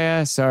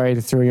 Mariah, sorry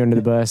to throw you under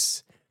the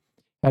bus.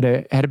 Had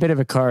a bit of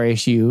a car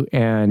issue,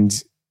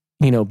 and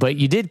but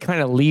you did kind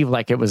of leave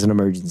like it was an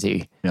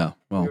emergency. Yeah.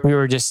 Well, we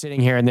were just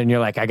sitting here, and then you're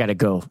like, I gotta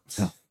go.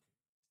 Yeah.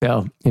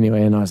 So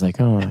anyway, and I was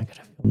like, oh, I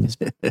gotta film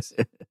this.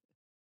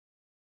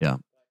 Yeah.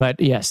 But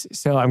yes,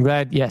 so I'm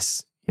glad.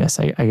 Yes,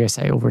 I guess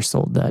I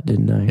oversold that,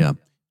 didn't I? Yeah.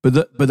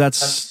 But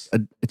that's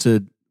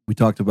we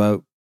talked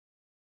about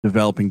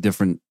developing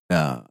different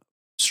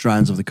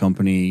strands of the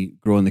company,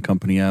 growing the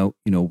company out.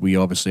 We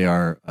obviously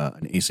are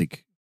an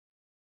ASIC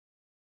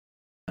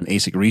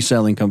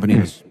reselling company.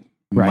 It's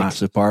a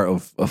massive part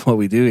of what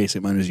we do.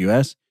 ASIC Miners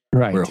US.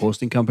 Right. We're a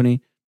hosting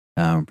company,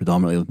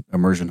 predominantly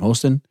immersion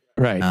hosting.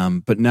 Right.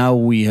 But now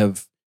we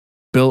have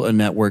built a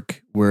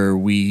network where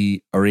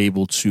we are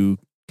able to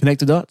connect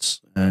the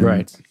dots.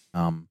 And,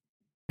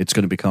 it's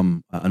going to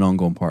become an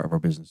ongoing part of our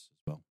business as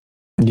well.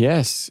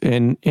 Yes,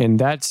 and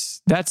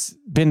that's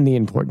been the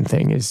important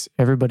thing is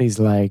everybody's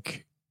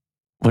like,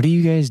 what are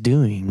you guys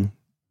doing?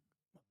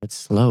 it's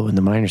slow and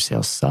the miner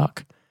sales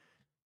suck.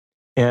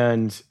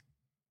 And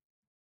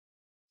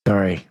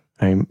sorry,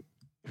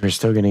 we're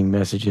still getting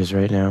messages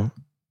right now.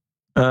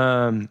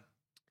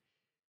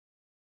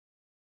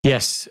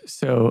 Yes.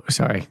 So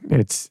sorry,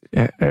 it's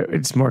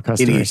more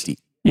customers. ADHD.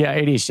 Yeah,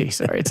 ADHD.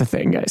 Sorry, it's a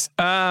thing, guys.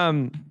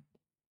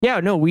 Yeah,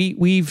 no,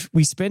 we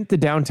spent the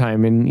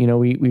downtime, and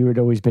we had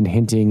always been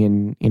hinting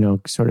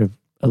and sort of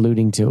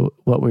alluding to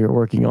what we were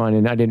working on,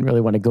 and I didn't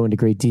really want to go into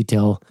great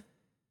detail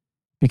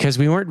because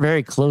we weren't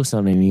very close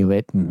on any of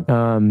it.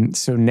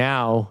 So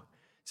now,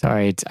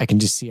 sorry, I can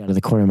just see out of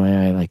the corner of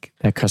my eye like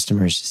that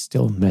customer is just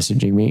still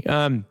messaging me.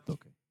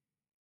 Okay.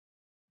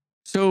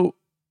 So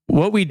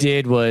what we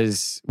did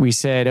was we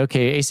said,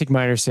 okay, ASIC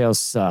miner sales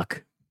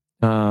suck.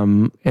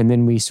 And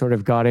then we sort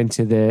of got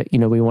into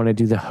we want to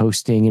do the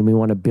hosting and we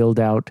want to build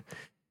out,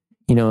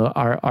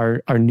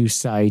 our new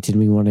site and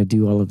we want to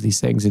do all of these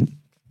things.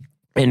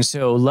 And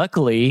so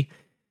luckily,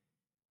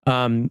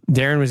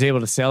 Darren was able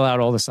to sell out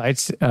all the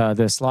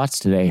slots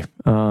today,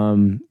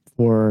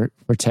 for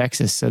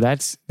Texas. So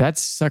that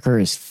sucker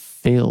is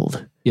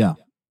filled. Yeah.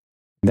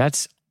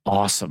 That's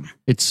awesome.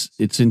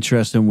 It's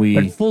interesting.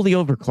 But fully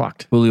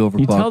overclocked.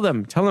 You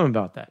tell them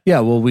about that.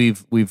 Yeah. Well,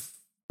 we've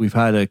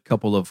had a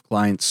couple of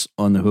clients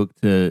on the hook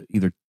to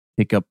either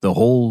pick up the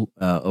whole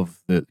of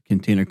the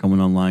container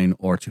coming online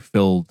or to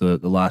fill the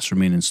last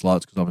remaining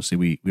slots, because obviously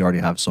we already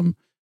have some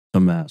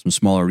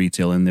smaller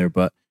retail in there,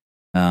 but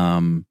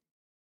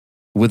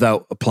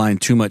without applying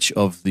too much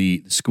of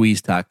the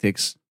squeeze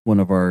tactics, one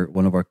of our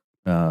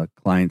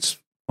clients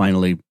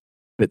finally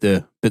bit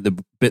the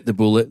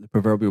bullet, the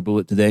proverbial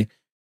bullet today.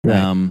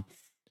 Right.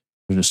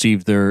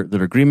 Received their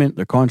agreement,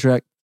 their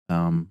contract,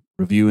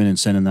 reviewing and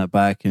sending that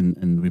back,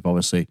 and we've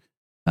obviously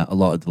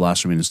allotted the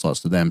last remaining slots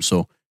to them.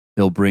 So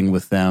they'll bring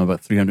with them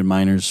about 300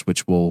 miners,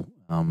 which will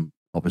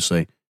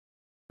obviously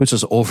puts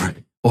us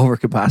over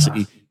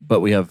capacity,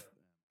 but we have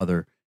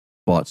other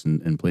spots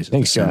in places.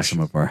 Thanks, to send Josh.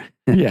 some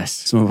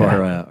of our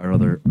our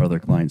other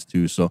clients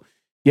too. So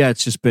yeah,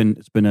 it's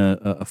been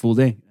a full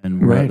day,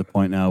 and we're at the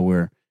point now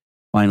where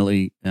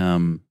finally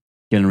getting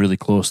really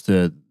close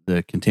to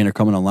the container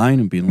coming online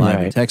and being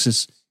live in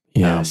Texas.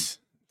 Yes,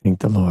 thank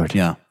the Lord.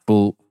 Yeah,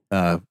 full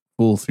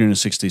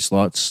 360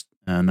 slots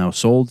now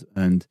sold,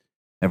 and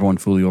everyone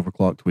fully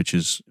overclocked, which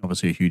is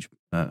obviously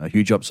a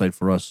huge upside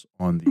for us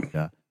on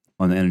the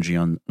energy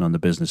on the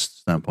business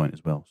standpoint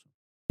as well.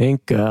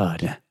 Thank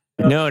God. Yeah.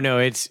 No,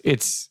 it's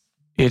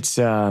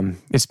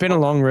been a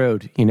long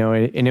road,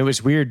 and it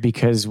was weird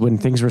because when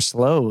things were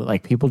slow,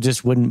 like people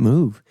just wouldn't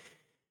move.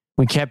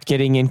 We kept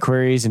getting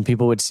inquiries and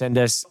people would send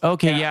us,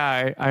 okay,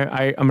 yeah,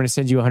 I'm going to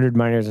send you 100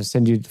 miners. I'll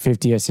send you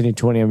 50. I send you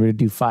 20. I'm going to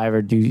do 5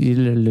 or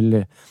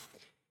do.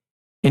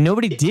 And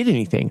nobody did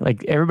anything.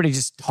 Like everybody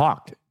just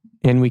talked,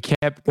 and we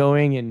kept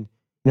going. And,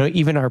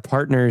 even our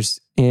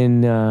partners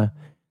in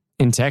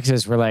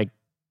Texas were like,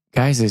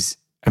 guys,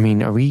 are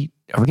we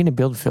going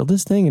to fill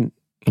this thing? And,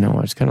 I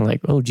was kind of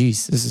like, oh,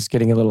 geez, this is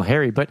getting a little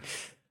hairy. But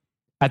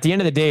at the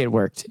end of the day, it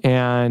worked.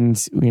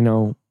 And,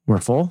 we're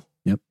full.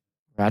 Yep.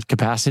 We're at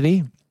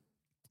capacity.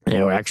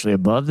 And we're actually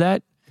above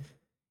that.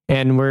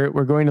 And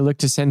we're going to look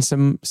to send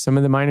some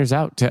of the miners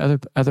out to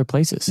other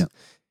places. Yep.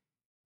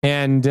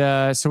 And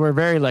so we're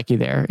very lucky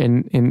there.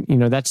 And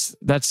that's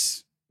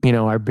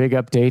our big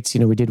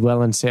updates. We did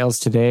well in sales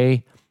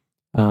today.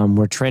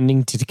 We're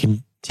trending to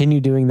continue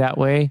doing that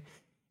way.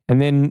 And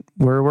then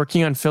we're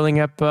working on filling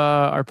up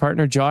our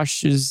partner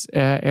Josh's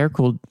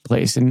air-cooled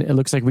place. And it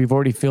looks like we've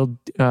already filled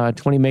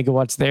 20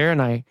 megawatts there.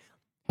 And I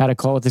had a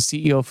call with the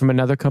CEO from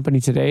another company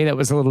today that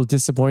was a little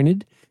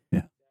disappointed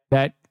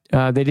that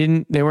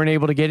they weren't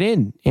able to get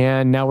in.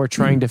 And now we're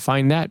trying to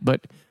find that.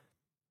 But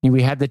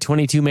we had the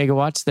 22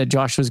 megawatts that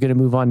Josh was going to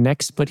move on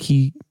next, but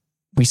we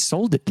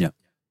sold it. Yeah.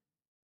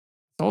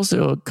 It's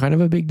also kind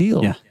of a big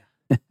deal. Yeah.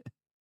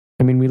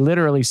 We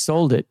literally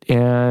sold it,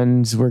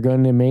 and we're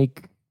going to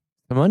make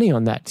some money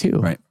on that too.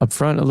 Right. A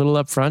little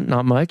upfront,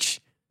 not much.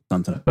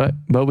 Something. But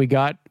we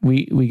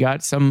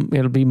got some,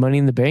 it'll be money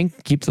in the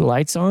bank, keep the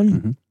lights on.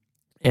 Mm-hmm.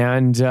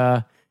 And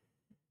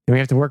then we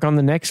have to work on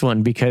the next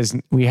one because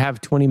we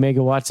have 20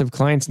 megawatts of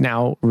clients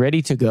now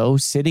ready to go,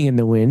 sitting in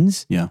the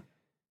winds. Yeah.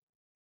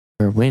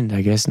 Or wind,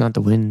 I guess, not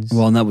the winds.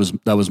 Well, and that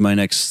was my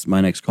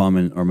next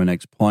comment, or my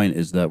next point,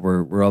 is that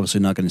we're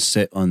obviously not going to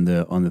sit on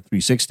the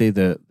 360.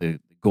 The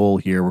goal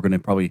here, we're going to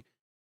probably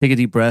take a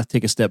deep breath,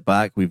 take a step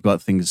back. We've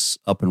got things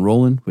up and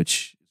rolling,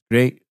 which is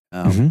great.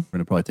 We're going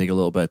to probably take a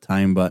little bit of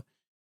time, but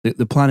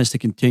the plan is to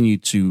continue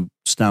to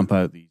stamp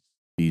out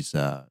these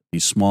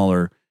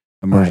smaller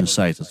immersion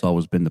sites. That's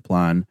always been the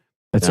plan.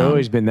 That's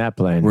always been that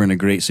plan. We're in a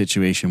great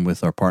situation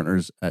with our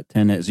partners at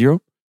 10 Net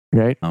Zero.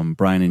 Right.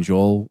 Brian and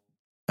Joel,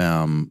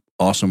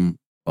 awesome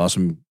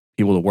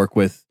people to work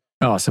with.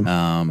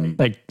 Awesome.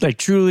 Like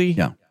truly.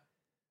 Yeah.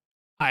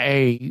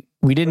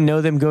 We didn't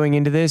know them going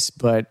into this,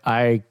 but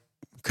I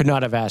could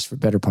not have asked for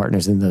better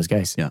partners than those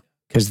guys. Yeah.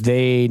 Because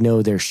they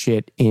know their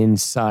shit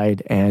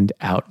inside and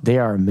out. They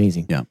are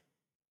amazing. Yeah.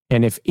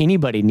 And if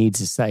anybody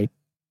needs a site,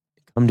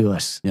 come to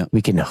us. Yeah.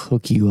 We can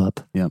hook you up.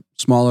 Yeah.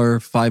 Smaller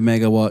 5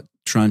 megawatt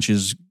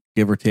tranches,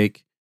 give or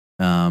take.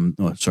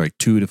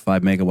 2 to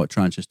 5 megawatt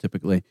tranches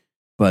typically.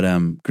 But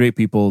great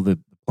people. The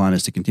plan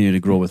is to continue to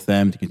grow with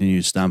them, to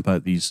continue to stamp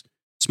out these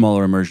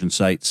smaller immersion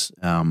sites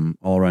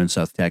all around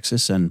South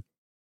Texas, and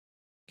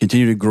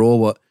continue to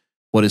grow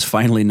what is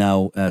finally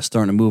now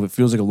starting to move. It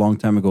feels like a long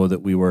time ago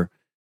that we were,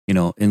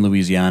 in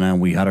Louisiana,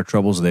 and we had our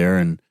troubles there,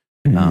 and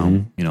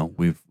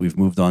we've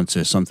moved on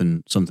to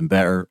something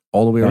better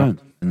all the way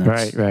around, and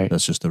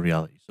that's just the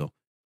reality. So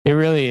it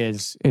really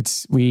is.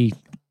 We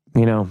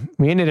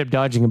ended up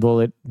dodging a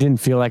bullet. Didn't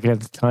feel like it at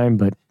the time,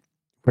 but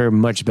we're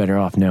much better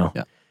off now.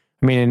 Yeah.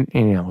 I mean,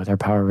 and with our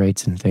power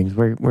rates and things,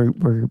 we're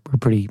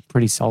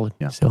pretty solid.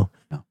 Yeah. So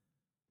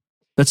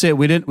that's it.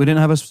 We didn't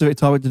have a specific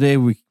topic today.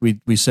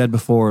 We said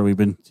before we've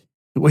been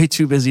way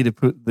too busy to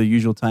put the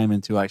usual time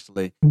into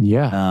actually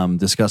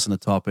discussing the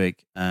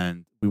topic,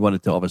 and we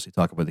wanted to obviously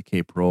talk about the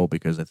K Pro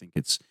because I think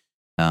it's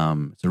a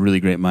really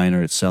great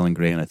miner. It's selling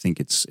great, and I think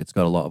it's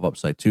got a lot of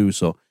upside too.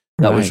 So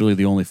that was really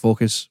the only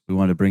focus. We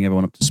wanted to bring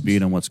everyone up to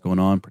speed on what's going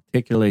on,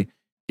 particularly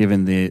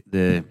given the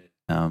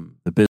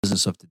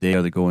business of today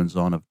or the goings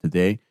on of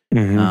today.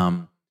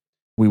 Mm-hmm.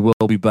 We will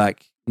be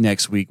back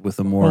next week with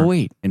a more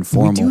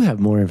informal. We do have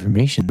more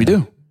information. We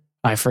do.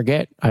 I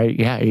forget.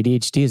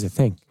 ADHD is a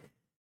thing.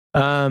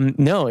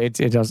 No, it's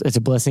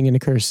a blessing and a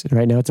curse.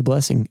 Right now, it's a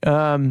blessing.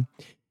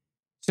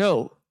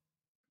 So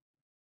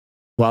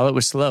while it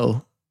was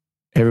slow,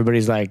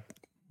 everybody's like,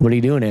 "What are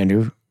you doing,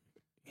 Andrew?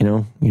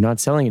 You're not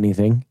selling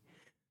anything."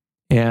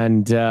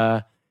 And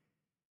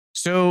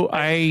so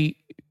I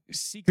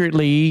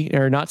secretly,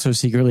 or not so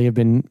secretly, have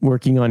been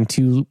working on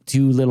two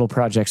little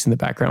projects in the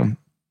background.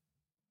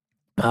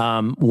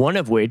 One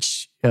of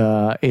which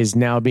is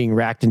now being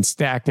racked and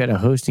stacked at a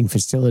hosting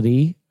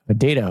facility, a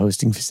data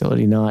hosting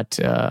facility, not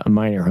a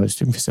miner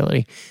hosting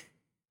facility.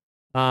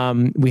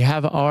 We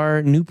have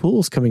our new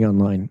pools coming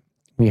online.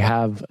 We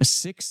have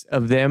 6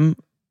 of them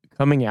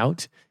coming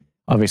out.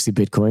 Obviously,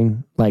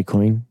 Bitcoin,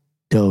 Litecoin,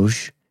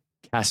 Doge,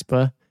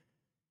 Caspa,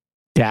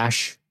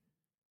 Dash.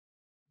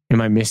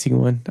 Am I missing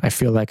one? I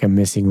feel like I'm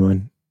missing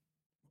one.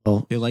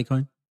 Well,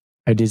 Litecoin?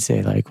 I did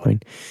say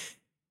Litecoin.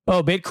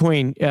 Oh,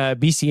 Bitcoin,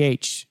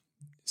 BCH.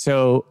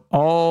 So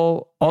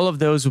all of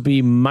those will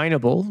be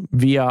mineable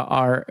via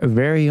our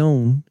very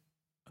own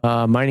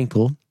mining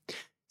pool.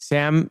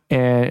 Samuel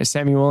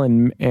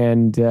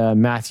and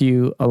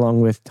Matthew,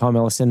 along with Tom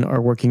Ellison,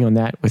 are working on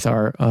that with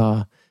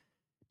our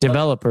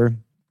developer.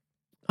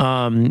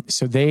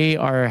 So they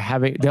are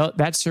having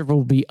that server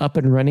will be up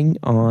and running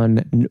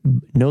on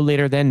no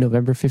later than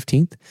November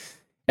 15th.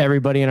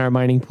 Everybody in our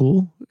mining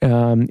pool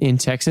in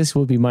Texas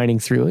will be mining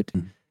through it.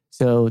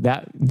 So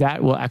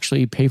that will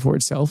actually pay for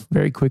itself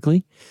very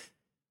quickly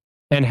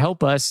and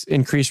help us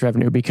increase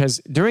revenue,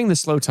 because during the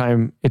slow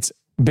time, it's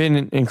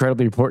been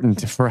incredibly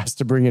important for us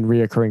to bring in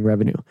reoccurring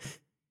revenue.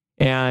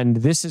 And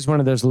this is one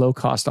of those low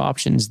cost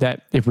options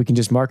that if we can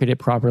just market it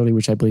properly,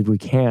 which I believe we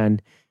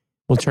can,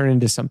 will turn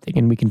into something,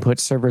 and we can put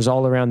servers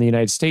all around the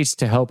United States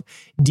to help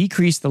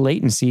decrease the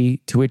latency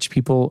to which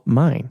people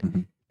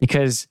mine,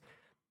 because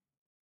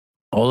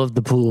all of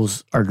the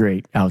pools are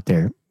great out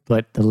there,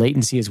 but the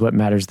latency is what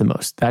matters the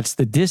most. That's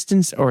the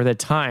distance or the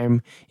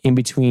time in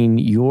between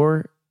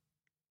your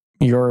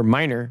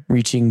miner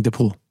reaching the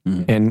pool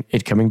and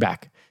it coming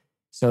back.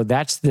 So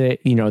that's those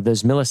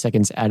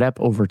milliseconds add up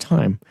over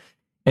time.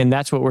 And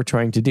that's what we're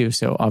trying to do.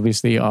 So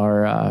obviously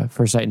our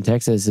first site in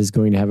Texas is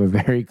going to have a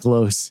very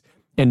close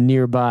and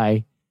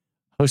nearby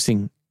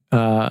hosting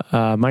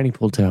mining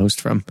pool to host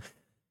from.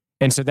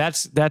 And so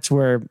that's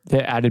where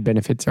the added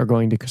benefits are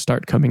going to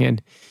start coming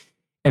in.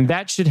 And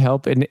that should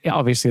help. And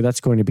obviously that's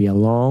going to be a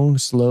long,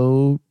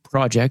 slow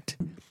project.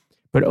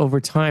 But over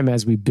time,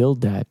 as we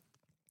build that,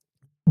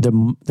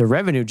 the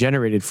revenue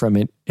generated from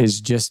it is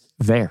just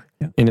there.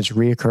 Yeah. And it's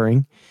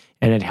reoccurring,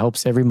 and it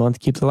helps every month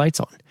keep the lights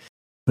on.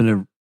 It's been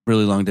a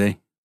really long day.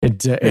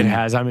 It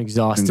has. I'm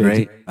exhausted.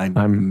 Great.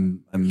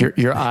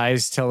 Your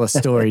eyes tell a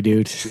story,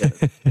 dude.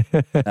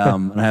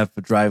 And I have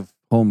to drive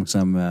home because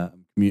I'm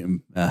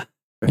commuting.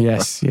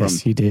 Yes,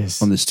 he does.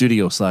 From the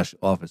studio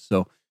 / office.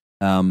 So,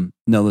 no,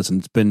 listen,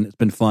 it's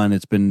been fun.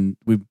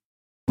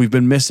 We've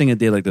been missing a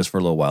day like this for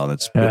a little while.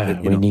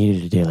 We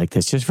needed a day like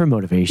this just for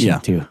motivation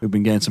too. We've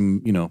been getting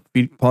some,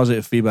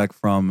 positive feedback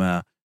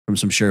from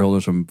some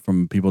shareholders,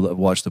 from people that have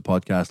watched the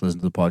podcast,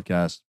 listened to the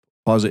podcast.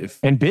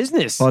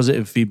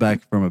 Positive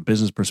feedback from a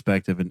business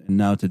perspective, and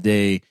now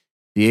today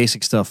the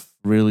ASIC stuff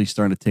really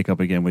starting to take up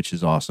again, which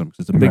is awesome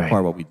because it's a big part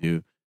of what we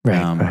do.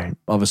 Right.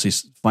 Obviously,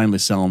 finally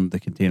selling the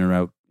container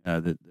out,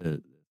 the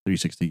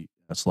 360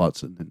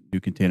 slots in the new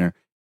container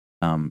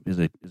is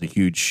a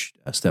huge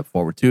step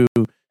forward too.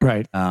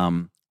 Right.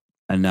 And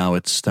now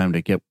it's time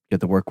to get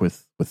to work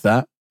with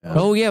that.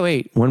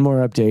 Wait, one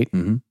more update.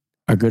 Mm-hmm.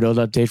 A good old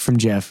update from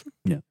Jeff.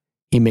 Yeah,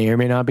 he may or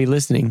may not be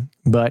listening,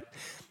 but.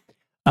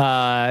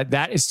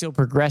 That is still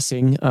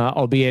progressing,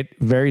 albeit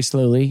very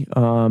slowly.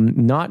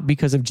 Not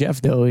because of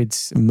Jeff, though.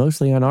 It's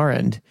mostly on our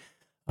end.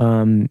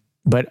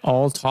 But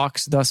all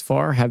talks thus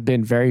far have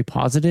been very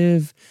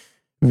positive,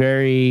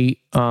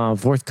 very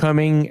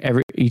forthcoming.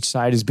 Each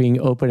side is being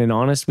open and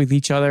honest with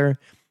each other.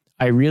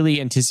 I really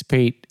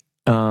anticipate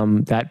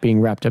that being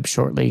wrapped up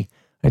shortly.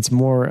 It's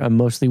more, I'm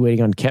mostly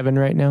waiting on Kevin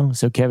right now.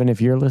 So Kevin,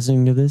 if you're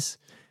listening to this,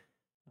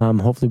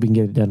 hopefully we can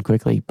get it done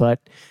quickly.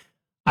 But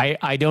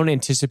I don't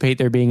anticipate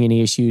there being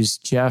any issues.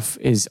 Jeff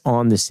is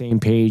on the same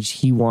page.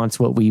 He wants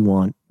what we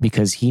want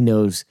because he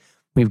knows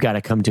we've got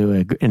to come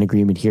to an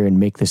agreement here and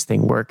make this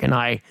thing work.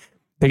 And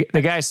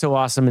the guy's so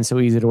awesome and so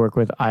easy to work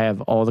with. I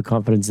have all the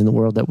confidence in the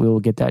world that we will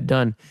get that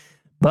done.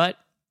 But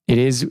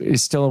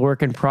it's still a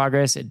work in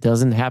progress. It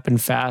doesn't happen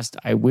fast.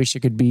 I wish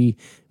it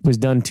was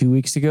done 2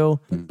 weeks ago,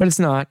 but it's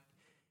not.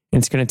 And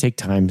it's going to take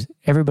time.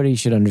 Everybody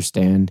should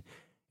understand.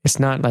 It's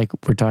not like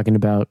we're talking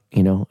about,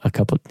 a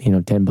couple,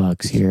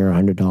 $10 here or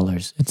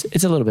 $100.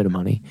 It's a little bit of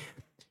money.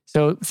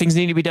 So things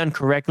need to be done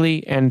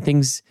correctly, and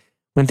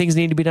when things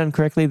need to be done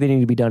correctly, they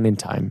need to be done in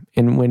time.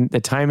 And when the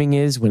timing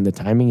is,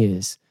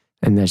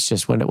 and that's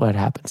just what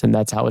happens. And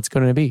that's how it's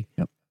going to be.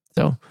 Yep.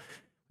 So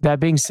that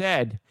being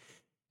said,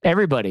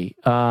 everybody,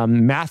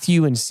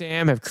 Matthew and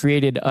Sam have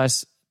created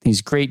us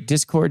these great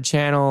Discord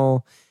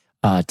channel,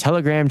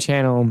 Telegram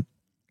channel.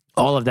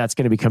 All of that's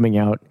going to be coming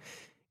out.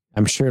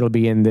 I'm sure it'll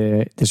be in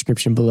the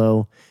description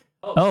below.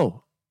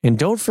 Oh, and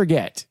don't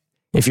forget,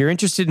 if you're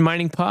interested in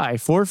mining Pi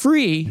for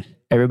free,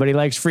 everybody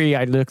likes free.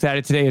 I looked at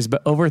it today. It's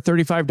over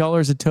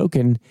 $35 a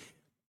token.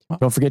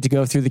 Don't forget to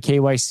go through the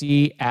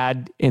KYC,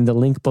 add in the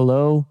link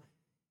below.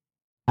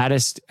 And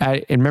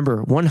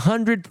remember,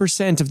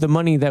 100% of the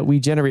money that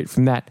we generate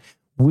from that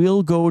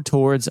will go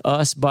towards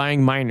us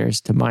buying miners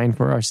to mine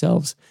for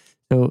ourselves.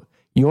 So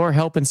your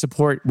help and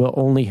support will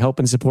only help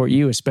and support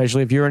you,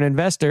 especially if you're an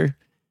investor.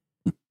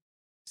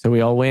 So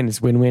we all win.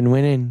 It's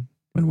win-win-win-in.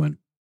 Win-win.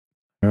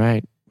 All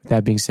right. With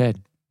that being said.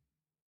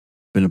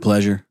 Been a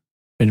pleasure.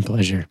 Been a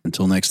pleasure.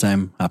 Until next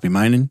time, happy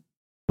mining.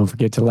 Don't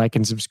forget to like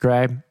and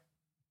subscribe.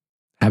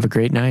 Have a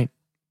great night.